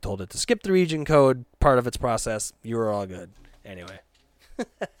code. But if you told it to skip the region code part of its process, you were all good. Anyway,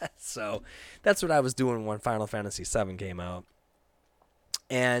 so that's what I was doing when Final Fantasy VII came out,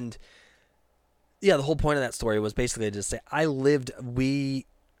 and yeah, the whole point of that story was basically to say we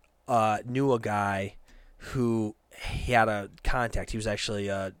knew a guy who had a contact. He was actually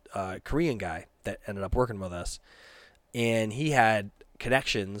a Korean guy that ended up working with us. And he had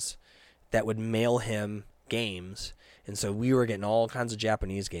connections that would mail him games. And so we were getting all kinds of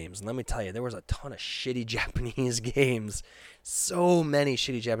Japanese games. And let me tell you, there was a ton of shitty Japanese games. So many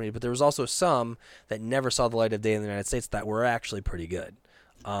shitty Japanese. But there was also some that never saw the light of day in the United States that were actually pretty good.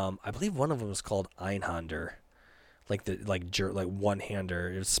 I believe one of them was called Einhander. Like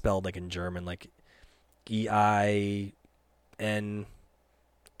one-hander. It was spelled like in German, like EINHANDER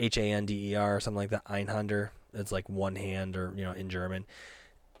or something like that. Einhander. It's like one hand, or in German.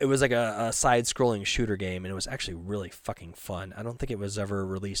 It was like a side-scrolling shooter game, and it was actually really fucking fun. I don't think it was ever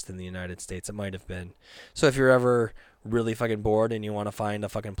released in the United States. It might have been. So if you're ever really fucking bored and you want to find a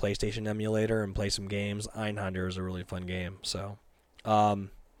fucking PlayStation emulator and play some games, Einhander is a really fun game. So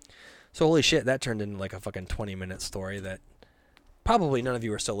holy shit, that turned into like a fucking 20-minute story that probably none of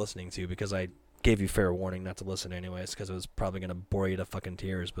you are still listening to, because I gave you fair warning not to listen anyways, because it was probably going to bore you to fucking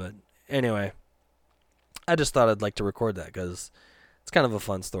tears. But anyway, I just thought I'd like to record that because it's kind of a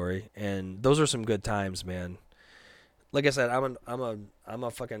fun story, and those are some good times, man. Like I said, I'm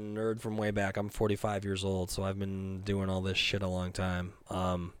a fucking nerd from way back. I'm 45 years old, so I've been doing all this shit a long time.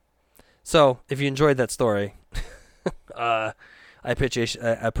 So if you enjoyed that story, I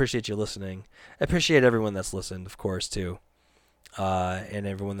appreciate you listening. I appreciate everyone that's listened, of course, too, and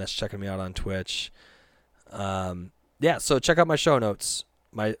everyone that's checking me out on Twitch. Yeah, so check out my show notes.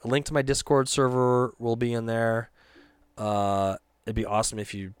 My link to my Discord server will be in there. It'd be awesome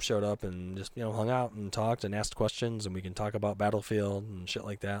if you showed up and just, hung out and talked and asked questions, and we can talk about Battlefield and shit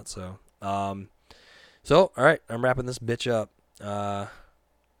like that. So, all right, I'm wrapping this bitch up.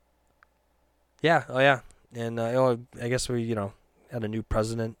 Yeah, and I guess we, had a new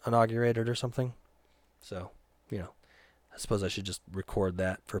president inaugurated or something. So, I suppose I should just record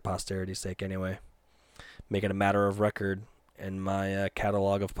that for posterity's sake anyway. Make it a matter of record in my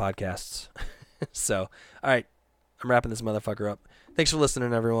catalog of podcasts. So, all right, I'm wrapping this motherfucker up. Thanks for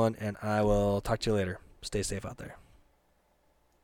listening, everyone, and I will talk to you later. Stay safe out there.